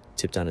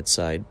tipped on its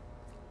side.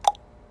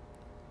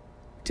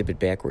 Tip it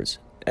backwards.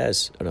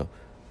 S. Oh no.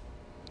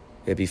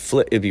 It'd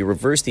be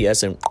reverse the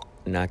S and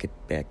knock it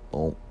back.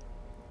 Oh.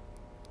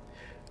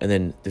 And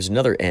then there's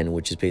another N,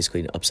 which is basically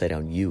an upside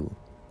down U.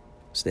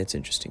 So that's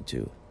interesting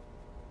too.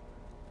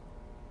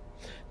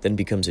 Then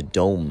becomes a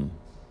dome.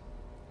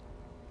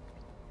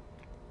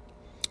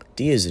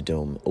 D is a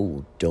dome.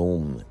 Oh,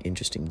 dome.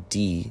 Interesting.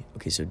 D.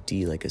 Okay, so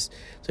D it's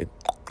like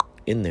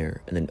in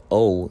there. And then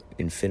O,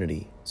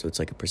 infinity. So it's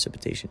like a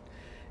precipitation.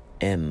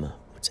 M.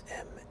 What's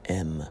M?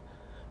 M.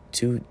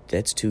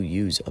 That's two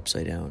U's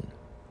upside down.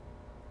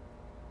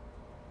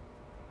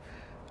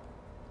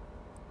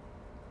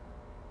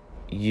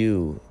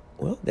 U.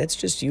 Well, that's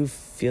just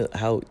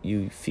how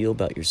you feel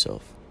about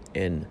yourself.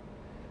 N.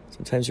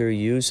 Sometimes you're a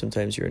U,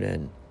 sometimes you're an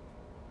N.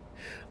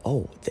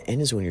 Oh, the N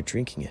is when you're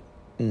drinking it.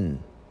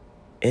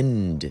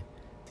 End.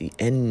 The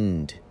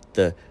end.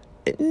 The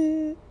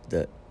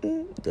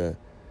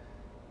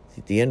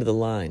end of the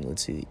line.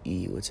 Let's see the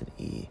E. What's an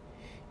E?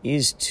 E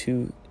is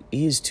two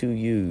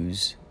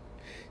U's.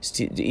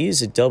 The E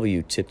is a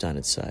W tipped on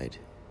its side.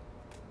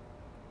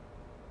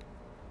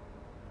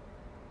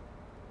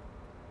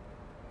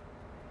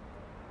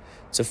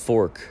 It's a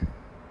fork.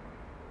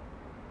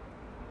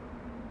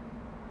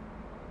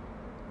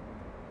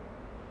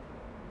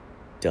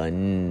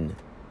 Done.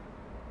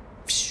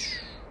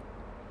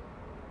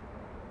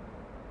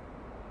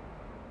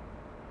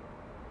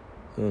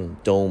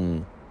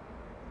 Dome.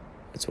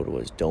 That's what it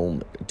was.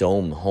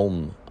 Dome,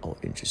 home. Oh,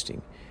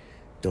 interesting.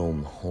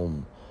 Dome,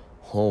 home.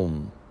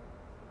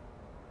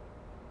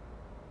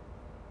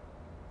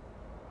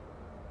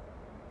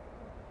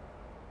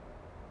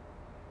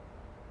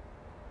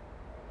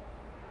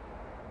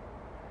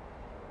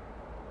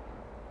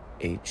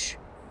 H.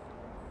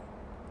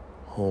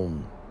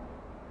 Home.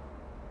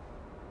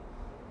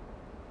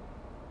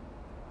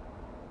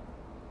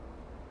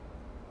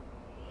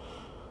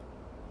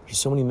 There's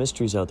so many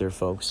mysteries out there,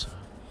 folks.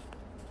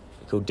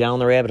 Go down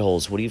the rabbit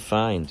holes. What do you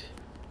find?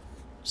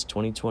 It's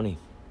 2020.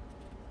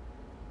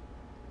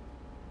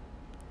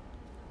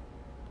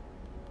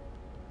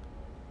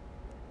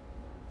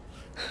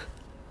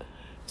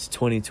 It's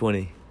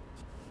 2020.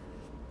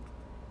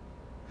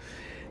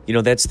 You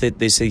know, they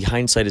say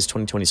hindsight is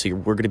 2020. So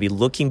we're going to be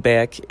looking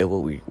back at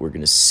what we're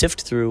going to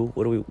sift through.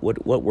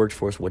 What worked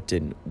for us, what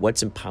didn't,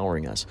 what's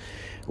empowering us.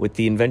 With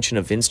the invention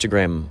of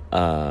Instagram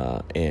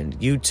and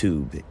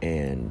YouTube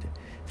and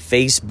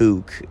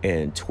Facebook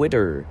and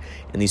Twitter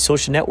and these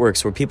social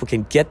networks where people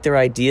can get their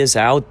ideas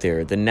out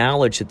there, the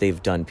knowledge that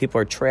they've done.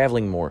 People are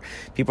traveling more.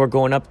 People are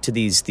going up to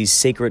these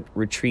sacred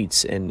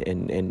retreats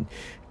and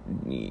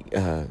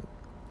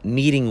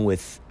meeting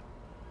with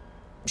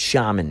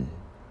shaman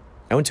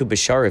I went to a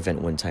Bashar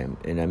event one time,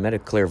 and I met a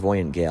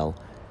clairvoyant gal,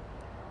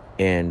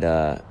 and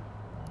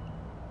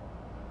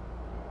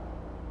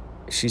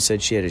she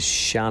said she had a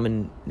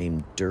shaman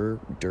named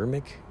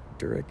Durek.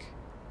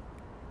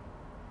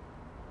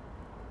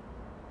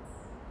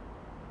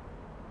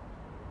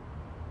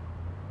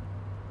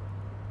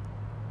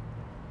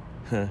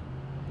 Huh.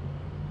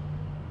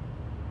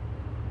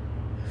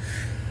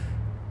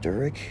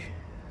 Durek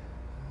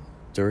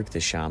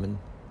the shaman.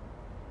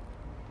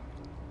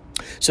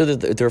 So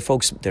there are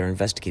folks that are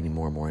investigating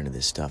more and more into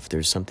this stuff.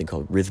 There's something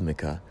called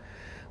Rhythmica,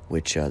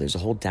 which there's a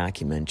whole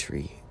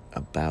documentary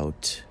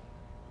about.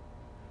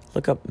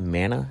 Look up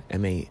Manna,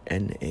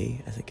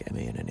 M-A-N-A, I think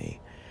M-A-N-N-A,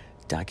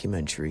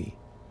 documentary,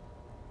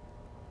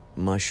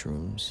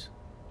 mushrooms.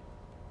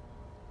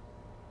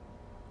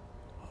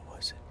 What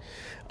was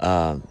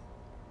it?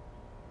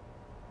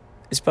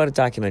 It's about a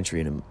documentary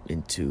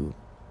into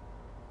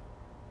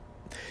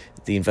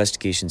the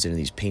investigations into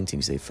these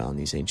paintings they found,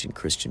 these ancient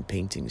Christian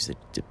paintings that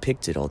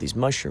depicted all these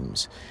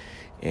mushrooms.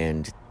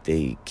 And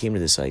they came to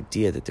this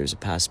idea that there's a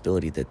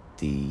possibility that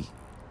the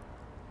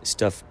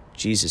stuff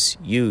Jesus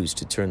used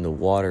to turn the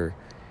water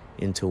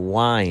into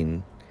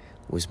wine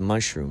was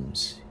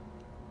mushrooms.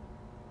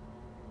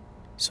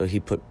 So he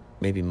put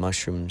maybe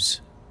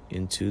mushrooms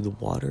into the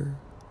water,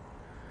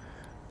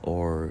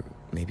 or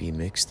maybe he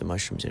mixed the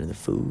mushrooms into the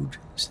food,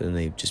 so then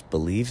they just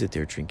believe that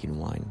they're drinking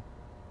wine.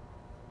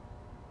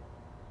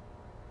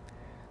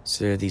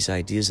 So there are these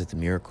ideas that the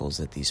miracles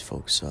that these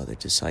folks saw, the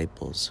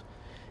disciples,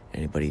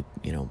 anybody,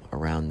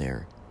 around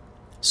there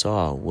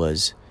saw,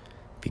 was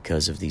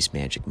because of these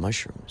magic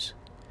mushrooms.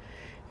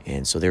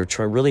 And so they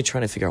were really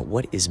trying to figure out,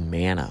 what is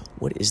manna?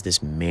 What is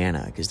this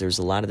manna? Because there's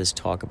a lot of this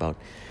talk about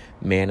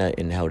manna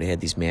and how it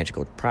had these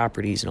magical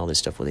properties and all this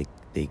stuff, where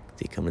they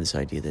come to this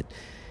idea that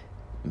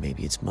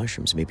maybe it's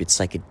mushrooms, maybe it's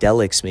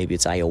psychedelics, maybe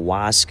it's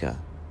ayahuasca,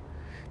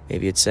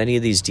 maybe it's any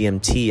of these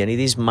DMT, any of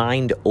these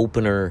mind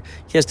opener.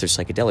 Yes, they're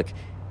psychedelic.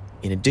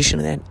 In addition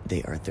to that,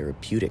 they are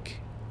therapeutic.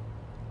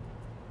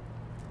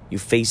 You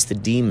face the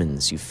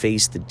demons.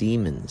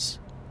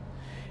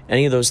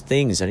 Any of those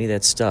things, any of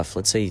that stuff,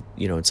 let's say,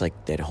 it's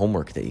like that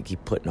homework that you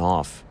keep putting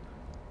off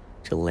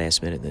till the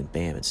last minute, and then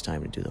bam, it's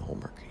time to do the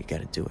homework. You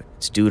got to do it.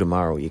 It's due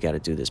tomorrow. You got to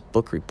do this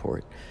book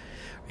report.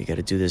 Or you got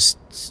to do this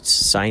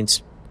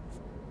science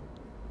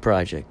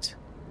project.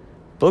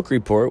 Book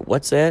report,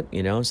 what's that?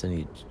 So then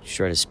you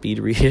try to speed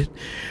read it,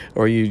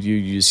 or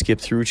you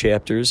skip through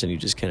chapters and you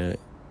just kind of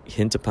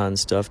hint upon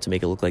stuff to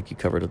make it look like you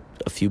covered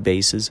a few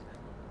bases.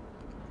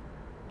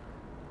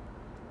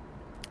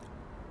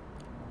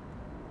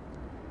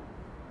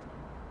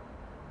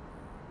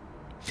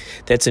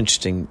 That's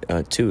interesting,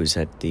 too, is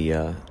that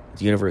the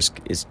universe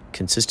is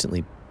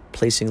consistently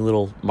placing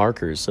little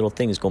markers, little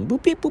things going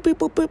boop, beep, boop, beep,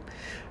 boop, boop.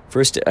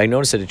 First, I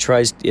noticed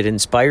that it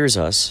inspires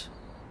us.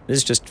 This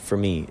is just for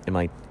me, in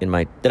my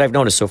that I've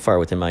noticed so far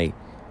within my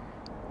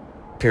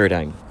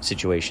paradigm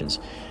situations.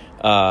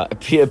 A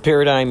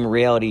paradigm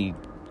reality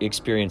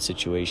experience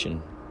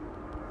situation.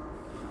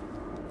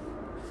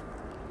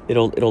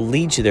 It'll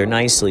lead you there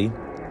nicely.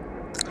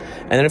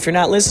 And then if you're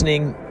not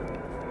listening,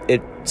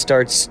 it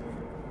starts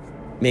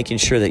making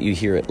sure that you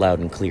hear it loud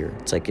and clear.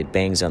 It's like it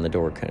bangs on the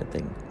door kind of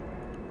thing.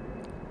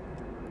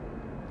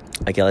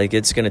 Like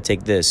it's going to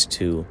take this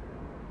to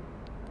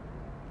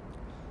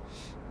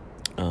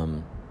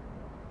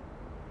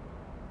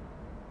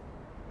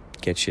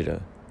get you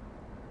to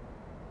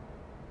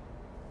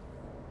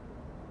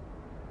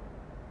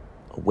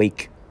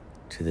awake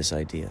to this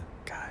idea.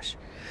 Gosh,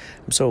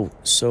 I'm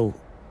so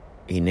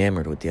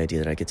enamored with the idea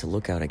that I get to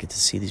look out, I get to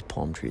see these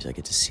palm trees, I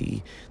get to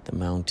see the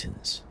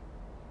mountains.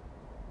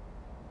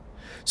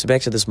 So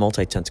back to this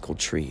multi-tentacled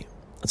tree.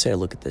 Let's say I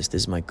look at this.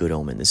 This is my good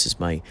omen. This is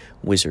my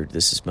wizard.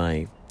 This is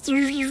my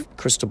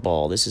crystal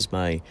ball. This is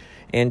my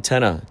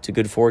antenna to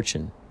good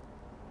fortune.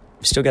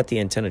 I've still got the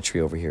antenna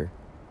tree over here.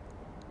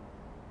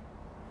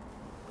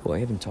 Oh, I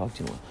haven't talked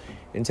to you in a while.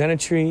 Antenna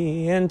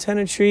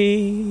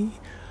tree.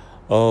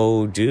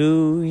 Oh,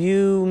 do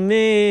you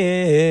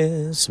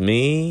miss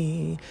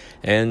me?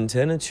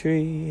 Antenna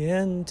tree.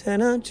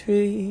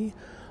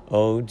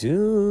 Oh,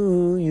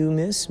 do you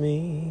miss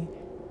me?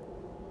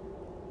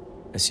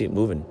 I see it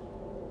moving.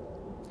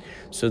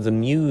 So the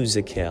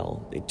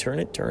musicale, they turn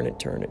it.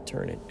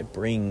 It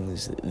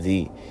brings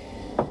the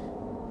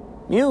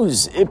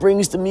muse. It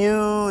brings the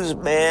muse,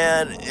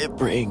 man. It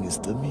brings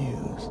the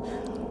muse.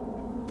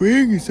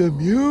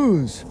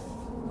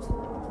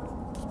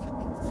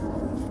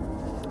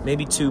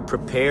 Maybe to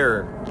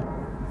prepare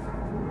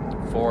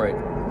for it,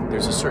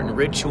 there's a certain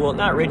ritual.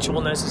 Not ritual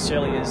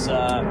necessarily is...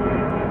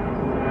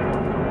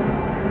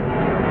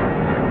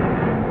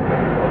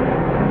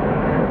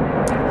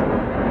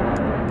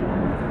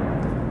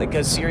 like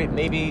a series,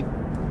 maybe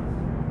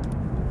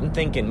I'm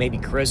thinking maybe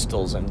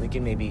crystals, I'm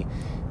thinking maybe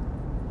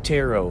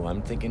tarot,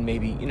 I'm thinking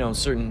maybe,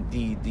 certain,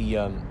 the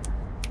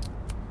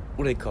what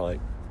do they call it?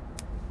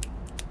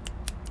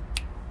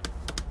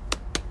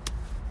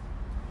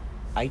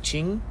 I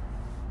Ching?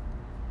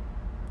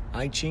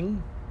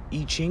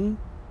 Is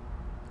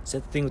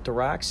that the thing with the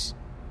rocks?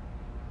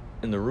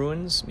 In the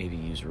ruins, maybe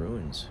use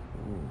ruins.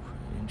 Ooh,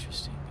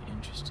 interesting.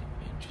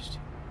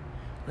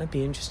 Might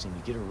be interesting.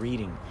 You get a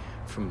reading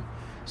from,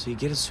 so you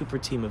get a super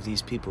team of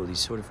these people, these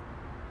sort of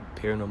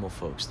paranormal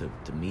folks, the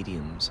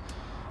mediums,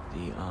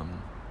 the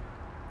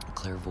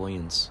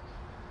clairvoyants,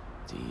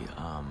 the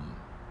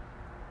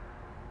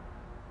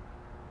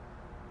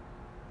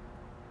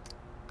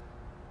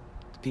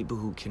people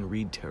who can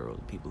read tarot,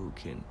 the people who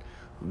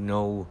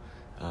know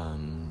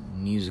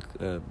music,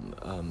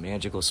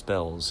 magical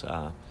spells,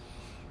 all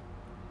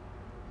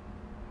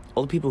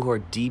the people who are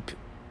deep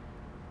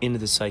into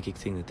the psychic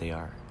thing that they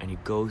are. And you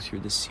go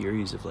through this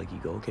series of, like, you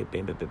go, okay,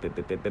 bam, bam, bam, bam,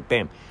 bam, bam, bam,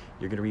 bam.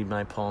 You're going to read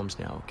my palms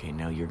now. Okay,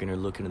 now you're going to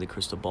look into the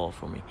crystal ball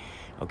for me.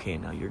 Okay,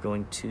 now you're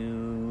going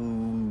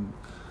to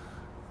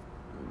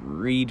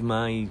read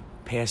my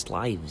past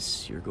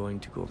lives. You're going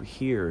to go over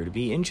here. It'd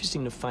be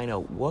interesting to find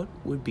out what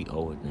would be,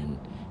 and then,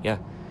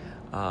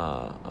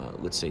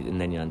 let's say,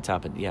 and then on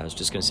top of, I was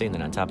just going to say, and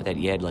then on top of that,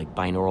 you had, like,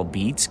 binaural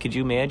beats. Could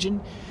you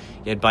imagine?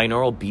 You had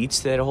binaural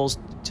beats to that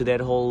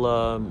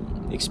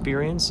whole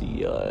experience.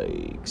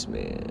 Yikes,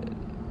 man.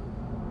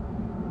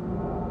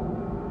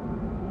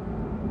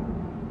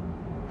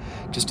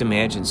 Just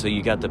imagine. So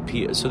you got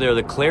so there are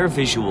the clair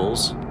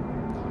visuals,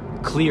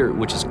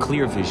 which is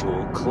clear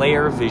visual,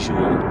 clair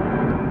visual.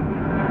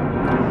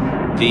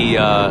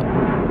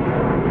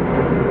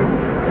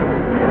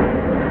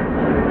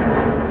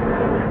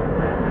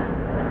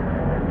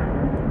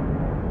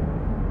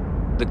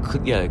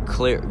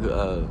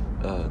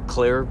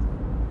 Clair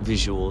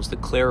visuals, the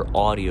clair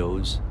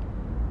audios,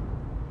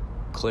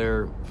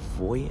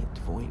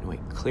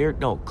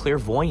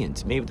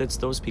 clairvoyant. Maybe that's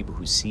those people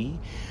who see.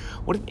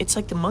 It's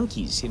like the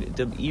monkeys,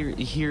 the ear,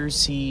 hear,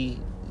 see,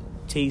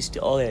 taste,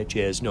 all that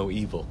jazz. No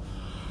evil.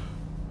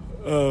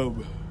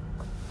 But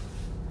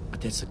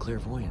that's the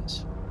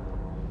clairvoyance.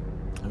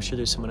 I'm sure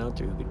there's someone out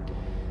there who could,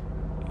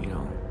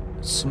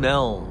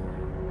 smell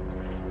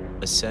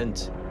a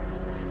scent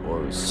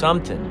or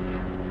something.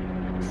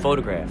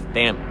 Photograph,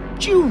 bam,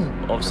 choo,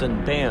 all of a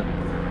sudden, bam.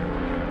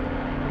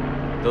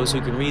 Those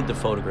who can read the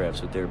photographs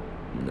with their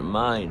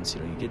minds,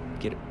 you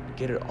get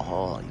it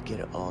all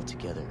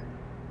together.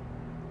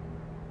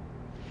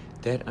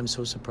 That, I'm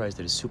so surprised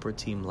that a super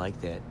team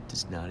like that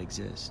does not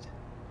exist.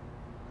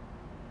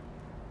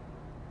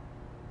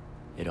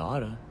 It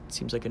oughta. It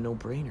seems like a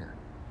no-brainer.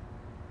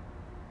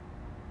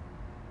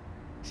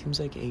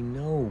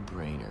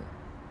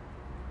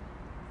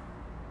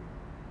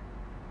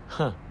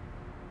 Huh.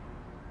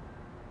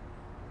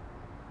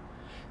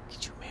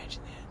 Could you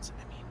imagine that?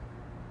 I mean,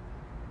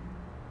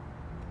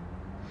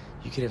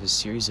 you could have a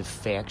series of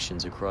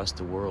factions across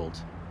the world.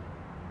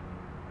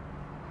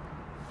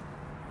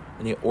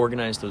 And they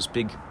organize those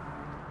big,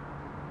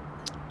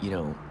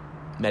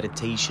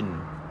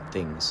 meditation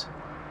things.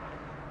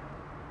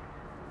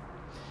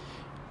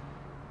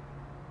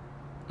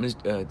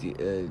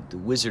 The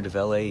Wizard of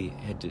L.A.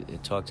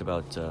 had talked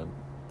about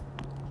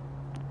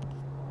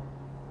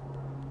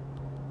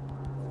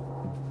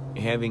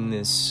having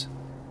this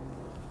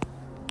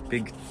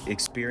big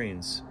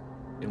experience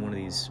in one of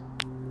these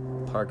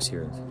parks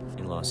here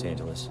in Los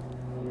Angeles,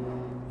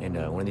 and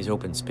one of these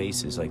open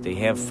spaces like they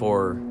have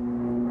for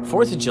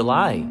 4th of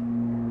July,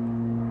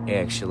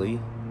 actually.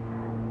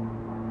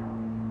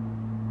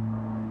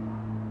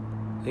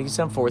 I think it's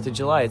on 4th of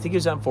July. I think it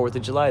was on 4th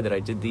of July that I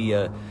did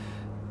the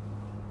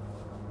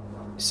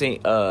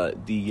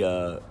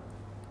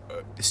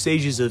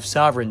Stages of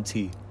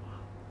Sovereignty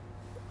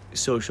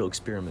social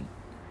experiment.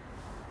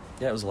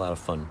 That was a lot of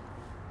fun.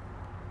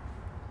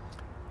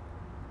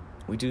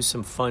 We do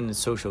some fun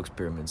social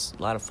experiments.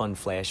 A lot of fun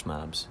flash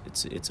mobs.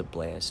 It's a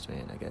blast,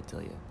 man, I gotta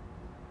tell you.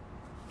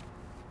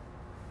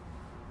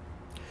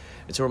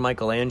 It's where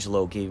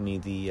Michelangelo gave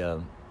me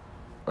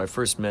I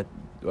first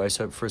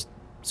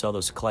saw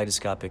those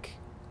kaleidoscopic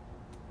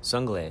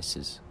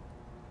sunglasses.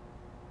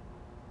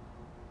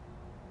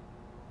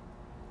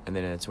 And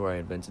then that's where I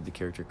invented the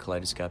character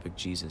Kaleidoscopic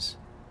Jesus.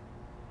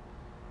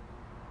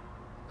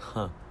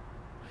 Huh.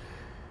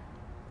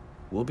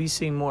 We'll be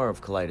seeing more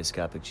of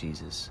Kaleidoscopic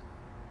Jesus.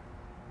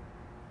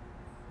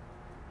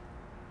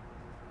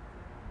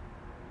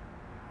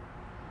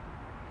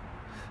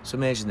 So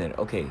imagine that.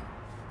 Okay,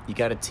 you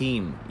got a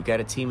team. You got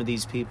a team of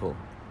these people.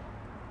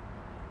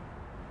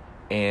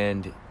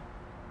 And,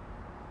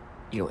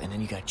 and then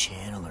you got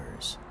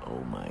channelers. Oh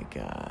my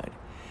God.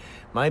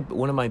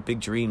 One of my big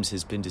dreams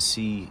has been to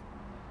see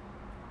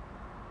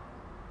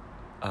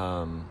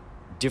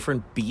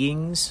different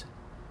beings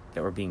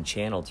that were being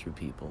channeled through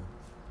people,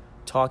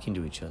 talking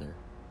to each other.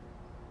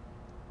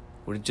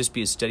 Would it just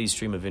be a steady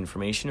stream of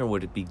information, or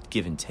would it be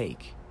give and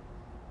take?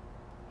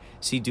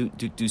 See,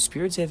 do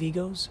spirits have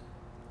egos?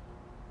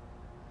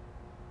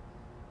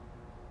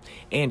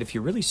 And if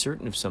you're really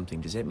certain of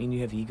something, does that mean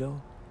you have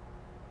ego?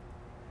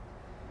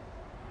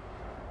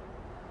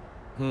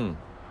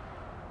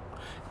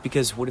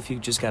 Because what if you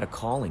just got a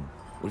calling?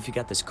 What if you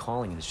got this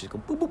calling and it's just go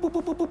boop, boop, boop,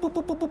 boop, boop, boop,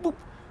 boop, boop, boop.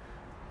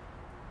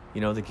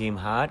 The game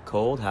hot,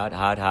 cold, hot,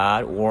 hot,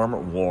 hot, warmer,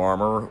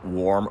 warmer,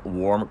 warm,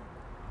 warm,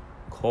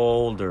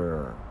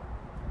 colder,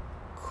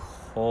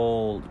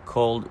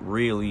 cold,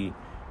 really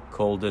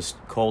coldest,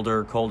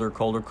 coldest.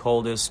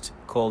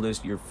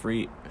 You're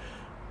free.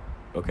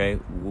 Okay,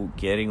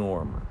 getting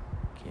warmer.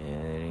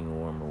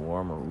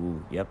 Warmer.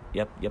 Ooh, yep.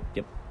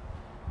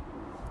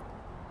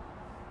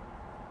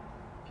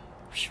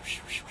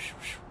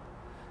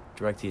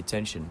 Direct the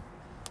attention.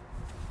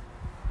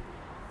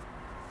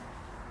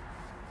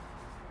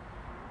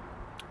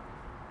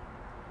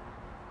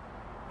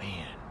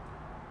 Man.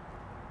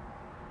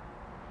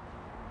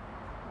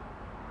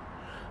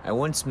 I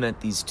once met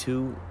these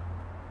two,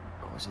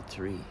 or was it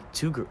three?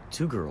 Two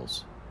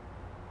girls.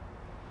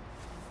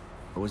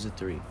 Or was it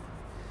three?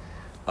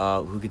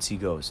 Who could see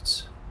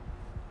ghosts.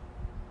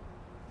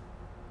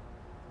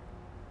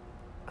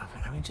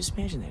 I mean, just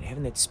imagine that,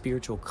 having that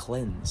spiritual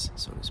cleanse,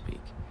 so to speak.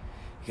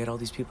 You got all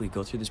these people, you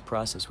go through this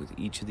process with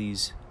each of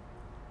these,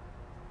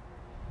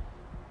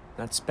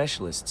 not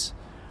specialists.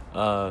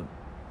 You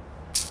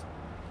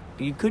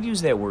could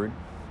use that word.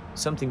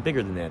 Something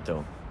bigger than that,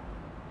 though.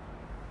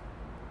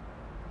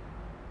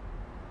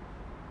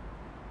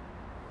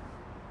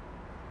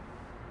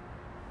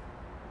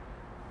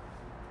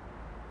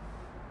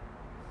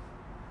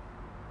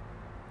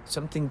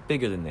 Something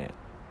bigger than that.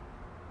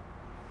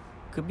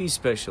 Could be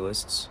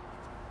specialists.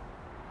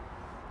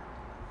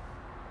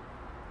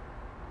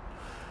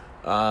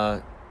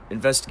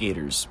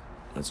 Investigators.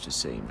 Let's just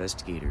say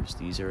investigators.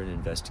 These are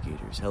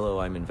investigators. Hello,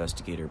 I'm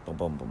investigator. Bum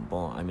bum bum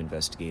bum. I'm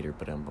investigator.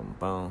 Bum bum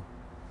bum.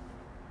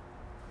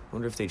 I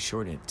wonder if they'd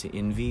shorten it to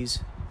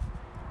Invies.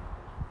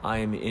 I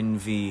am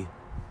Envy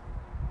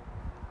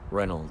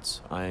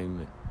Reynolds.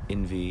 I'm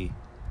Envy.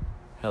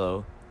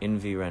 Hello,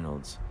 Envy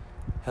Reynolds.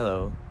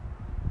 Hello,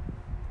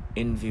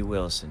 Envy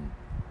Wilson.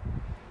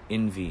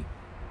 Envy.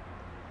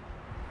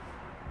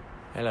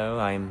 Hello,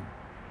 I'm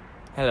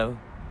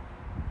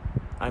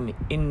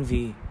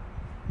Envy.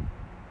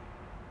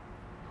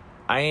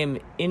 I am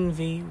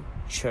Envy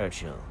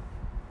Churchill.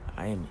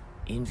 I am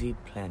Envy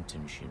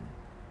Plantagenet.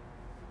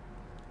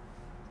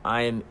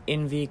 I am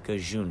Envy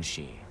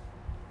Gajunshi.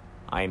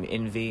 I am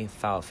Envy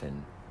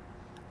Falfin.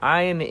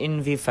 I am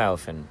Envy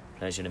Falfin.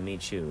 Pleasure to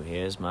meet you.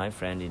 Here's my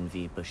friend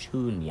Envy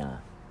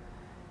Pashunya.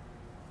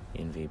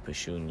 Envy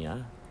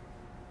Pashunya.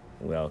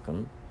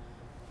 Welcome.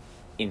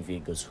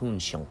 Envy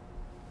Gajunshi.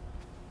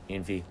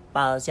 Envy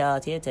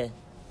Baoxiao.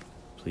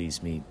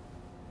 Please meet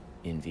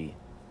Envy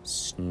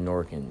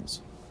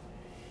Snorkins.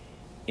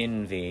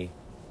 Envy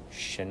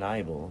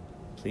Schneibel.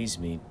 Please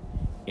meet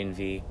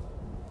Envy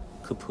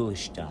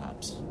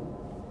Kapulstabs.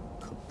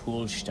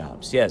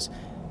 Yes.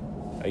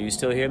 Are you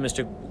still here,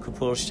 Mr.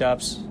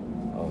 Kapulstabs?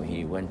 Oh,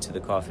 he went to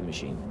the coffee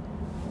machine.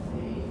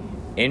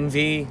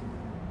 Envy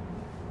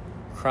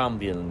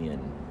Crombillion.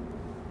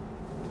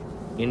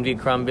 Envy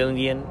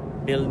Crombillion.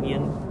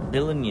 Billion.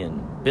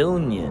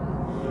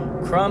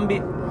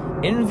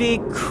 Envy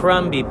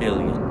Crumby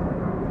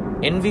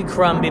Billion. Envy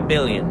Crumby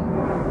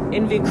Billion.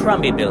 Envy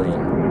Crumby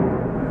Billion.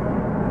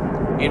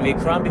 Envy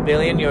Crumby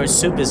Billion, your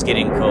soup is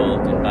getting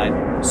cold. And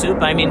by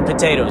soup, I mean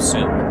potato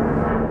soup.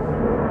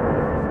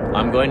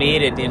 I'm going to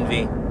eat it,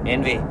 Envy.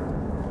 Envy.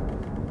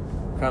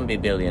 Crumby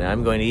Billion,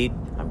 I'm going to eat.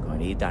 I'm going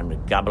to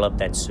gobble up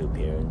that soup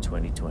here in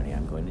 2020.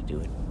 I'm going to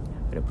do it.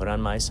 I'm going to put on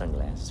my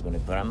sunglasses. I'm going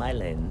to put on my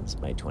lens,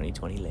 my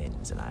 2020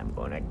 lens, and I'm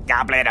going to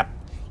gobble it up.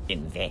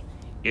 Envy.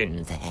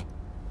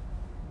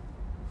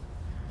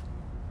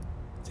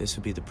 This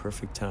would be the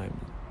perfect time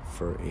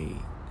for a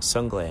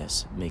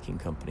sunglass making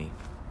company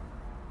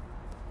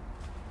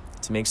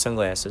to make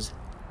sunglasses,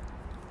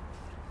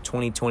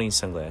 2020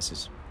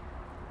 sunglasses.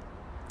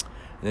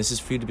 And this is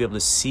for you to be able to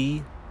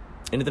see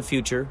into the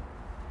future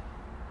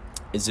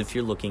as if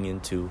you're looking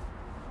into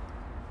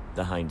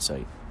the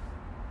hindsight.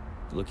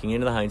 Looking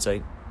into the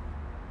hindsight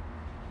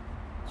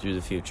through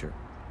the future.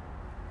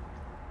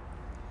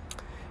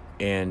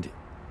 And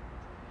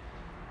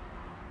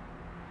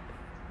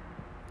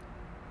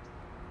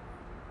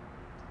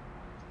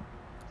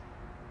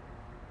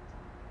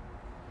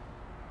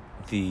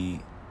the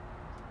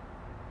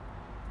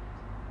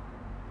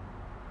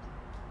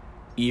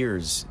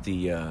ears,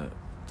 the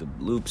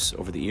loops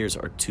over the ears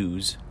are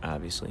 2s,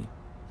 obviously.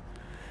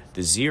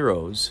 The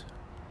zeros,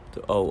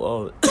 the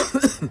O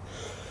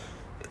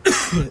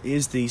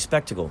is the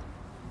spectacle.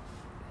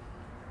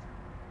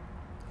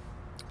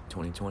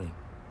 2020.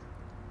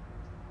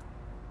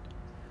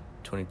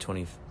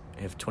 2020,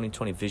 I have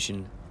 2020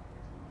 vision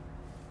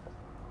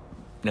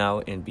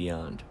now and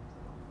beyond.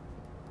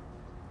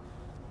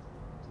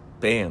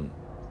 Bam.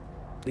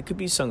 They could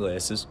be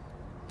sunglasses.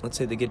 Let's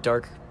say they get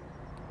dark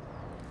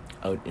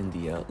out in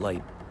the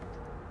light.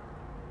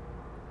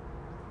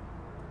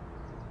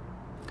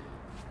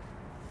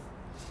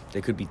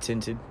 They could be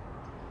tinted.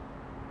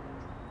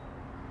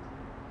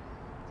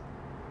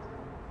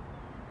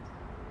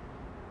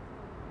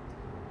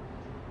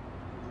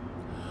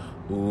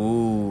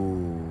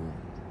 Ooh.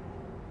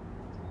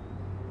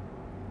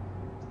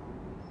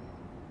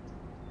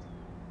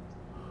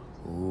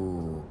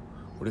 Ooh.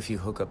 What if you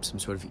hook up some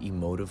sort of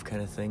emotive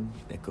kind of thing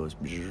that goes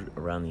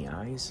around the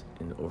eyes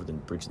and over the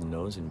bridge of the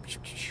nose and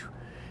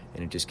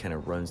it just kind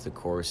of runs the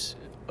course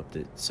up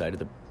the side of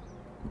the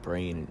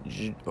brain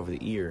and over the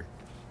ear.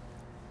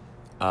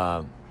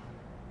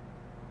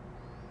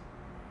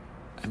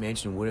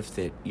 Imagine what if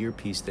that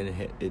earpiece, then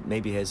it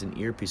maybe has an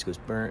earpiece, goes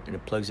burn, and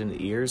it plugs into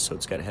the ears, so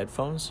it's got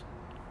headphones.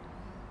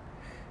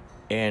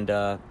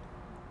 And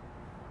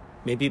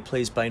maybe it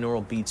plays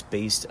binaural beats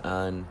based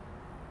on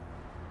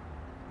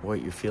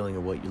what you're feeling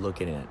or what you're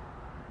looking at.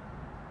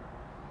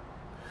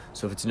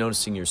 So if it's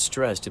noticing you're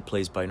stressed, it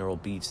plays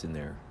binaural beats in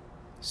there.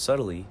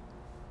 Subtly,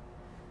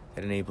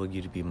 that enable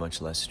you to be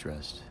much less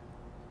stressed.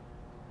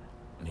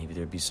 Maybe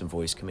there'd be some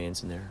voice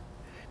commands in there.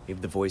 Maybe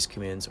the voice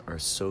commands are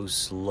so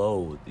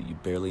slow that you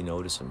barely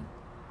notice them,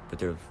 but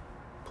they're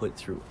put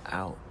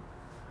throughout.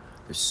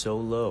 They're so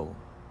low.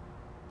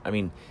 I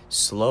mean,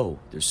 slow.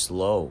 They're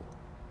slow.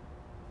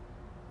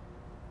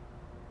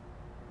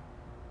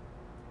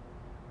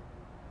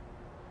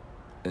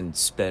 And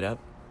sped up.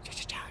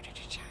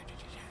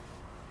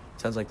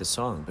 Sounds like the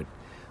song,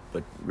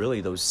 but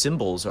really those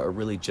symbols are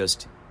really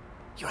just,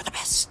 you're the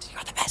best,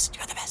 you're the best,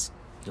 you're the best.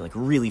 You're like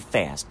really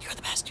fast. You're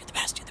the best, you're the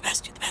best, you're the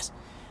best, you're the best.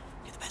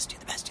 You're the best, you're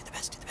the best, you're the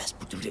best, you're the best.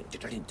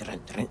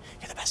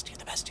 You're the best, you're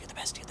the best, you're the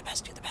best, you're the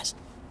best, you're the best.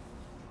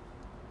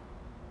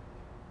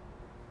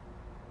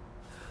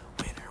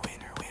 Winner,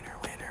 winner, winner,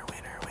 winner,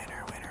 winner,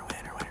 winner, winner,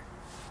 winner, winner.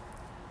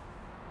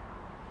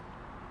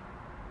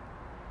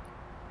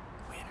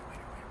 Winner, winner,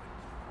 winner, winner.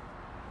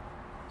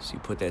 So you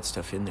put that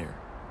stuff in there.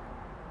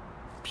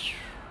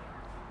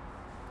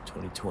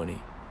 2020.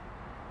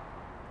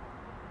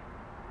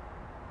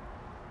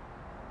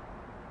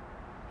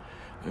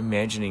 I'm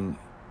imagining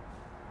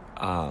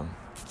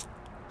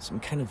some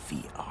kind of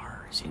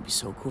VR. It'd be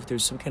so cool if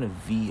there's some kind of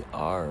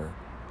VR.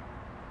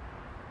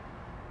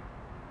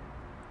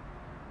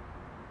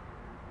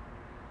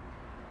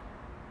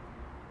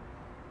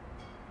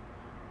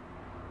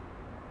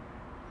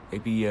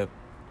 Maybe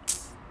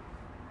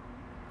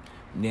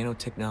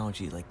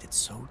nanotechnology like that's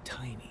so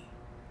tiny.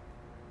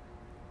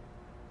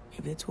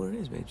 Maybe that's what it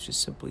is. Maybe it's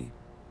just simply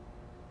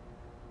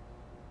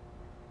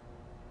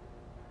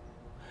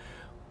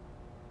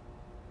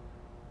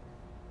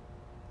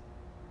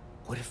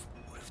What if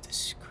the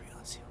screen?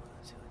 Let's see.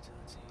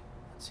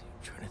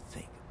 I'm trying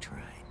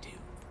to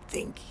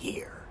think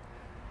here.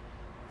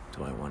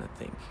 Do I want to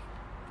think?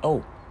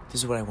 Oh,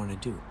 this is what I want to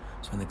do.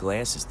 So on the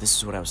glasses, this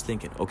is what I was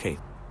thinking. Okay,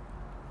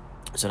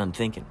 that's what I'm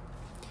thinking.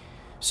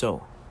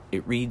 So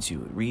it reads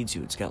you.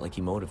 It's got like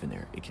emotive in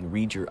there. It can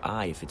read your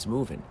eye if it's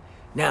moving.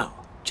 Now,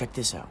 check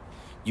this out.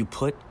 You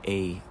put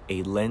a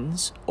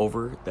lens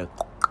over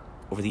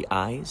the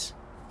eyes,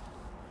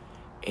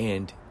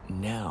 and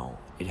now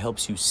it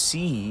helps you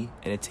see,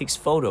 and it takes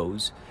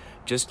photos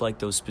just like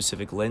those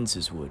specific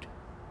lenses would.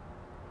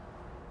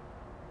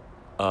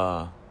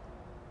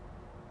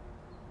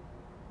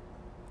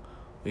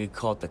 We could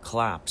call it the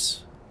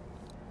CLAPS.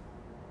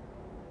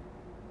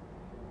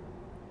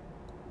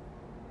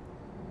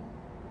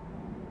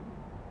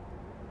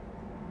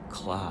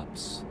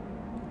 CLAPS.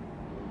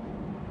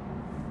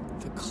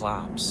 The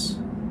CLAPS.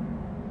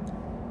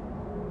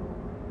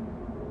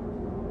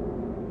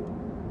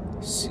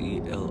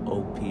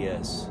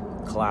 CLOPS.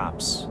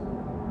 CLAPS.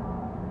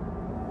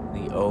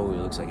 The O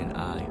looks like an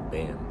eye.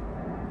 Bam.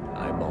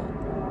 Eyeball.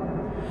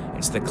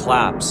 It's the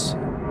CLAPS.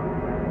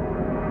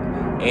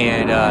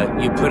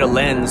 And you put a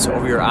lens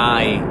over your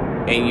eye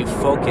and you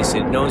focus.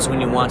 It knows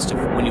when you want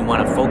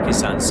to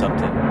focus on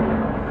something.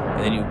 And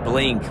then you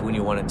blink when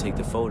you want to take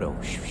the photo.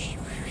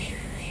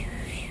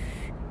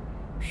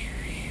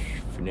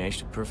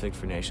 Perfect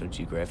for National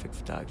Geographic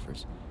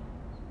photographers.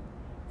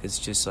 It's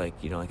just like,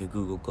 like a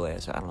Google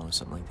Glass. I don't know,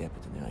 something like that.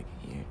 But then they're like,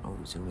 yeah, oh,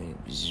 zoom in.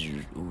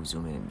 Ooh,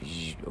 zoom in.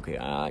 Okay,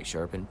 eye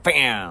sharpen.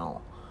 Bam!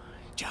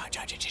 Ja.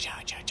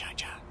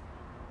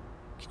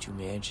 Could you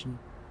imagine?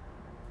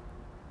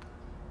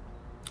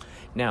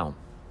 Now,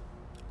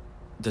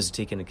 does it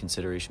take into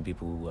consideration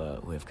people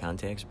who have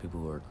contacts or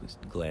people who wear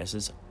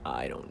glasses?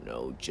 I don't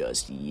know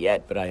just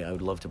yet, but I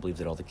would love to believe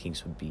that all the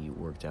kinks would be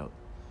worked out.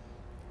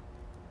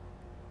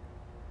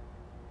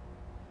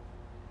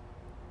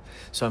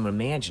 So I'm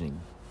imagining,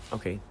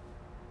 okay,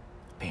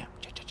 bam,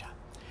 cha.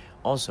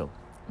 Also,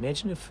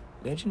 imagine if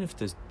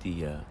the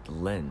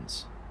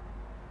lens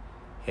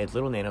had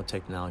little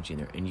nanotechnology in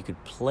there, and you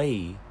could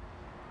play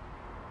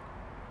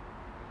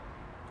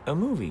a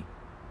movie.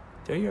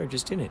 There you are,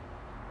 just in it.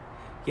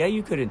 Yeah,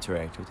 you could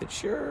interact with it,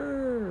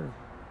 sure.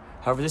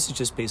 However, this is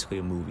just basically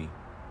a movie.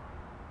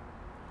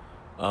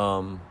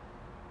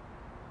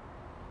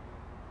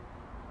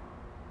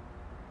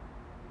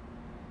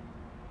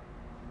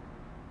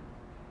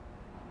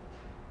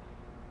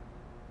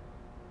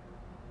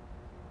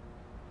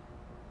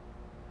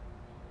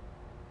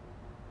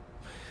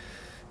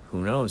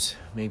 Who knows?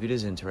 Maybe it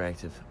is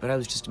interactive. But I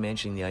was just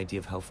imagining the idea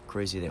of how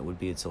crazy that would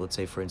be. So let's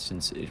say, for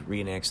instance, it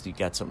reenacts, you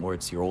got something where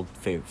it's your old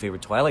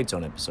favorite Twilight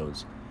Zone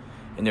episodes.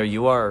 And there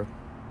you are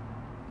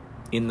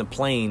in the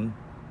plane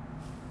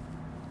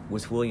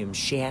with William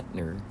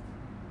Shatner.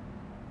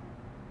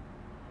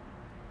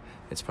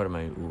 That's part of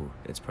my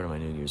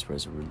New Year's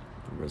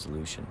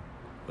resolution.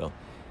 Well,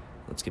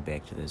 let's get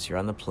back to this. You're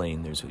on the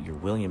plane, you're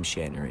William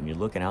Shatner, and you're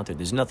looking out there.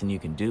 There's nothing you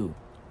can do.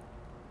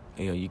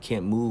 You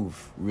can't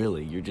move,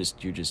 really. You're just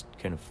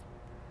kind of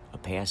a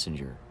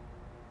passenger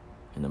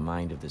in the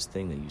mind of this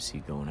thing that you see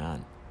going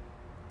on.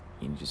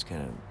 And you just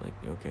kind of like,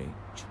 okay,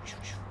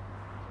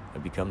 I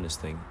become this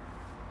thing.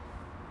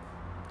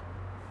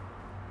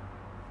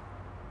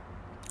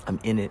 I'm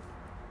in it.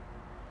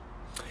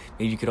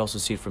 Maybe you could also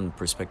see it from the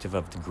perspective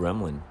of the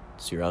gremlin.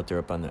 So you're out there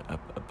up on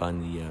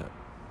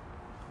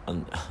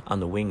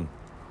the wing.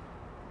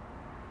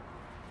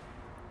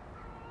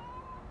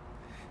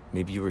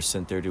 Maybe you were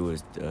sent there to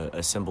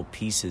assemble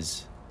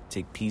pieces,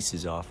 take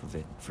pieces off of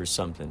it for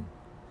something.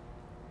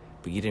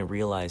 But you didn't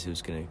realize it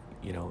was going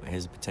to, it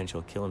has the potential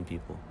of killing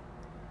people.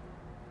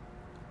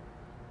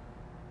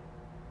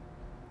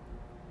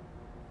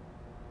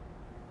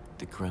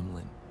 The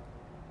gremlin.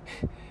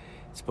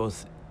 It's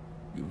both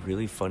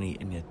really funny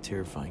and yet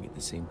terrifying at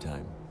the same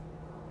time.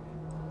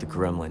 The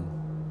gremlin.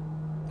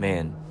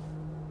 Man.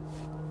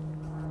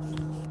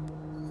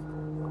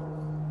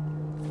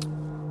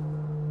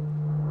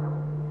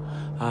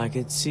 I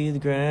could see the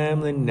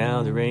gremlin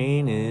now, the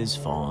rain is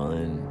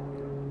falling.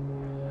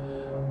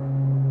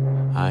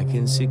 I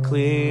can see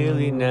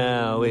clearly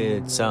now,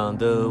 it's on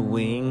the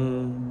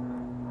wing.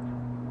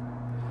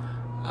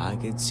 I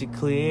can see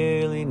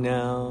clearly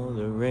now,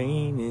 the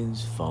rain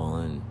is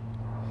falling.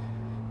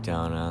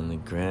 Down on the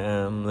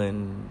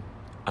gremlin,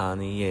 on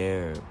the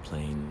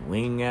airplane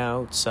wing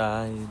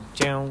outside.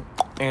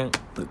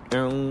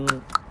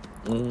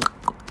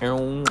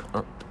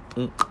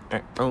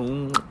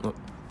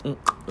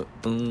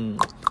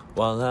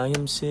 While I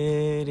am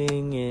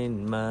sitting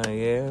in my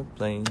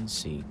airplane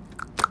seat.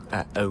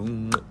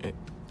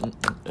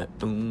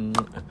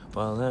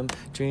 While I'm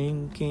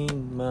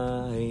drinking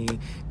my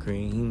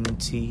green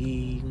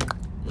tea.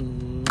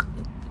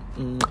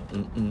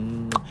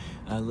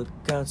 I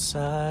look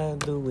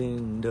outside the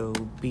window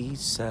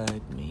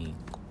beside me.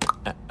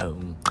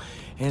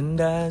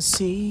 And I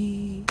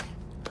see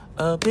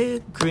a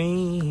big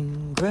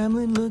green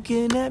gremlin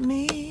looking at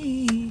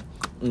me.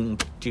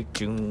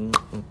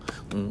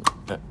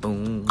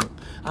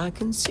 I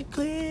can see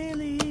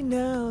clearly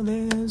now,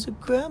 there's a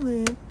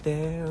gremlin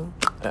there.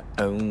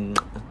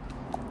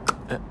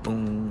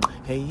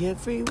 Hey,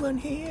 everyone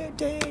here,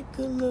 take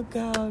a look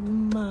out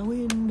my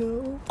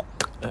window.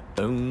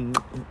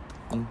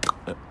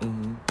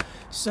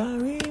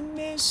 Sorry,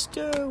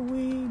 mister,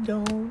 we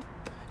don't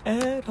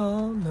at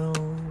all know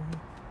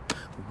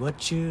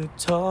what you're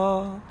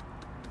talking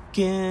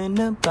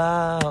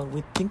about.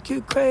 We think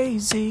you're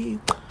crazy.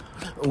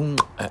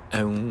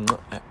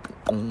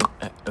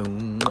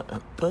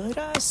 But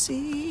I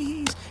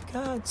see he's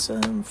got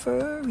some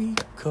furry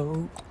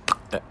coat.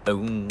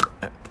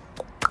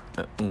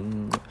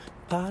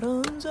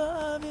 Bottoms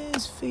of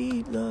his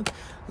feet look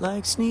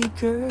like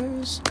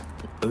sneakers.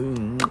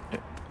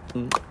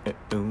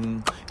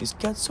 He's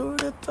got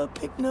sort of a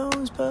big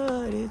nose,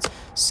 but it's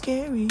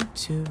scary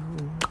too.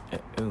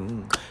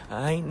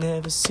 I ain't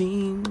never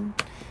seen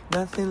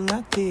nothing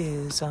like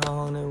this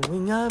on a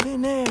wing of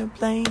an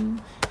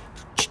airplane.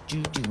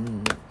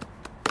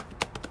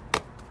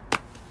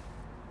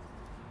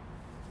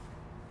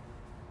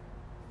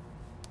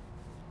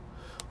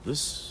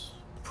 This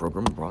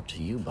program brought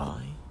to you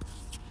by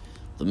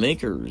the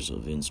makers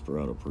of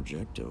Inspirato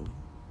Projecto.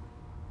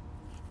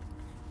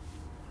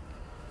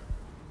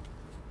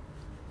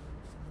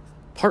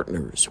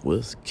 Partners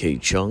with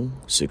K-Chung,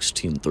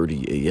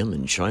 1630 AM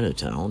in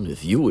Chinatown.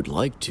 If you would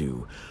like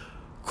to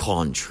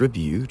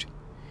contribute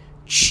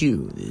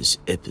to this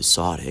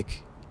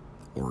episodic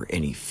or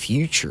any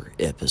future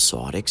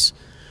episodics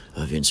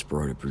of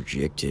Inspirato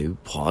Projecto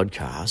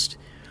podcast,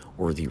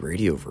 or the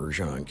radio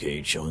version on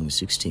K-Chung,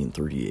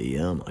 1630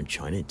 AM on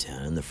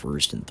Chinatown, the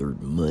first and third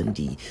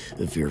Monday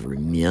of every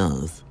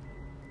month.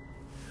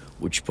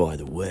 Which, by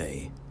the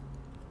way,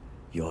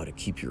 you ought to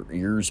keep your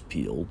ears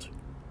peeled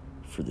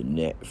for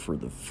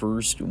the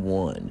first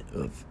one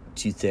of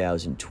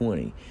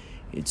 2020.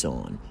 It's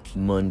on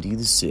Monday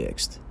the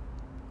 6th.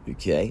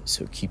 Okay,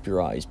 so keep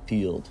your eyes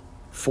peeled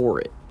for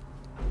it.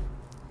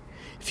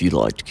 If you'd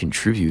like to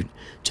contribute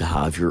to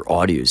have your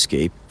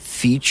audioscape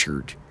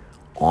featured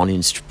on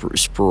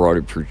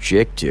Inspirato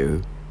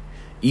Projecto,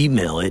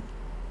 email it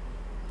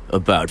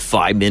about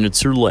 5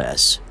 minutes or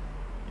less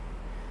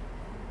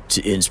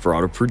to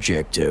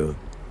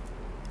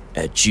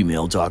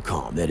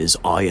inspiratoprojecto@gmail.com. That is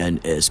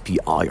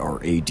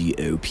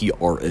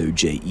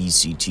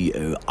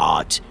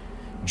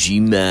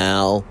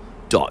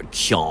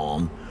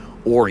inspiradoprojecto@gmail.com.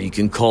 Or you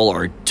can call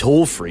our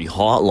toll-free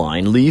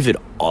hotline. Leave it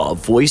a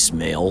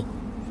voicemail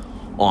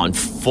on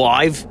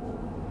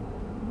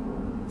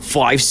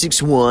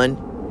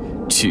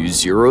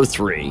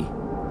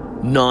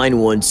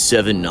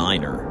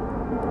 561-203-9179.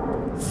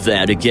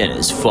 That again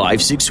is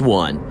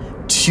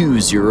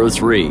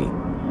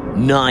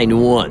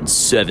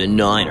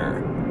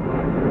 561-203-9179.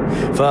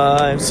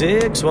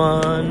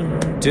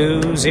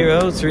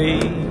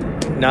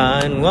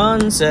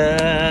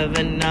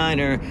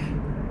 561-203-9179.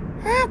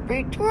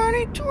 Happy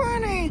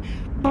 2020.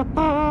 Bum,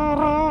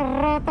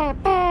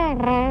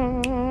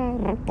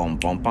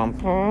 bum, bum.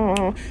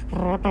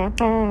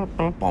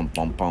 Bum,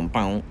 bum, bum,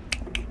 bum.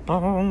 Hi,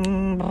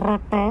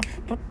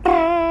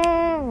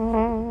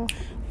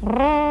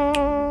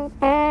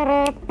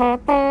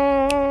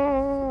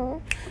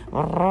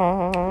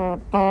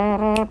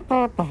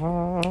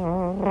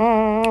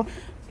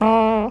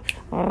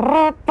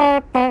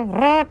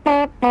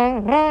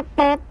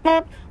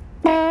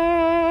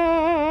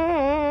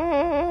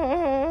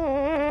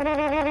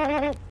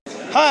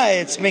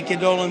 it's Mickey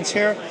Dolenz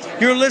here.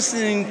 You're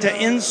listening to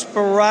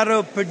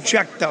Inspirato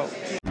Projecto.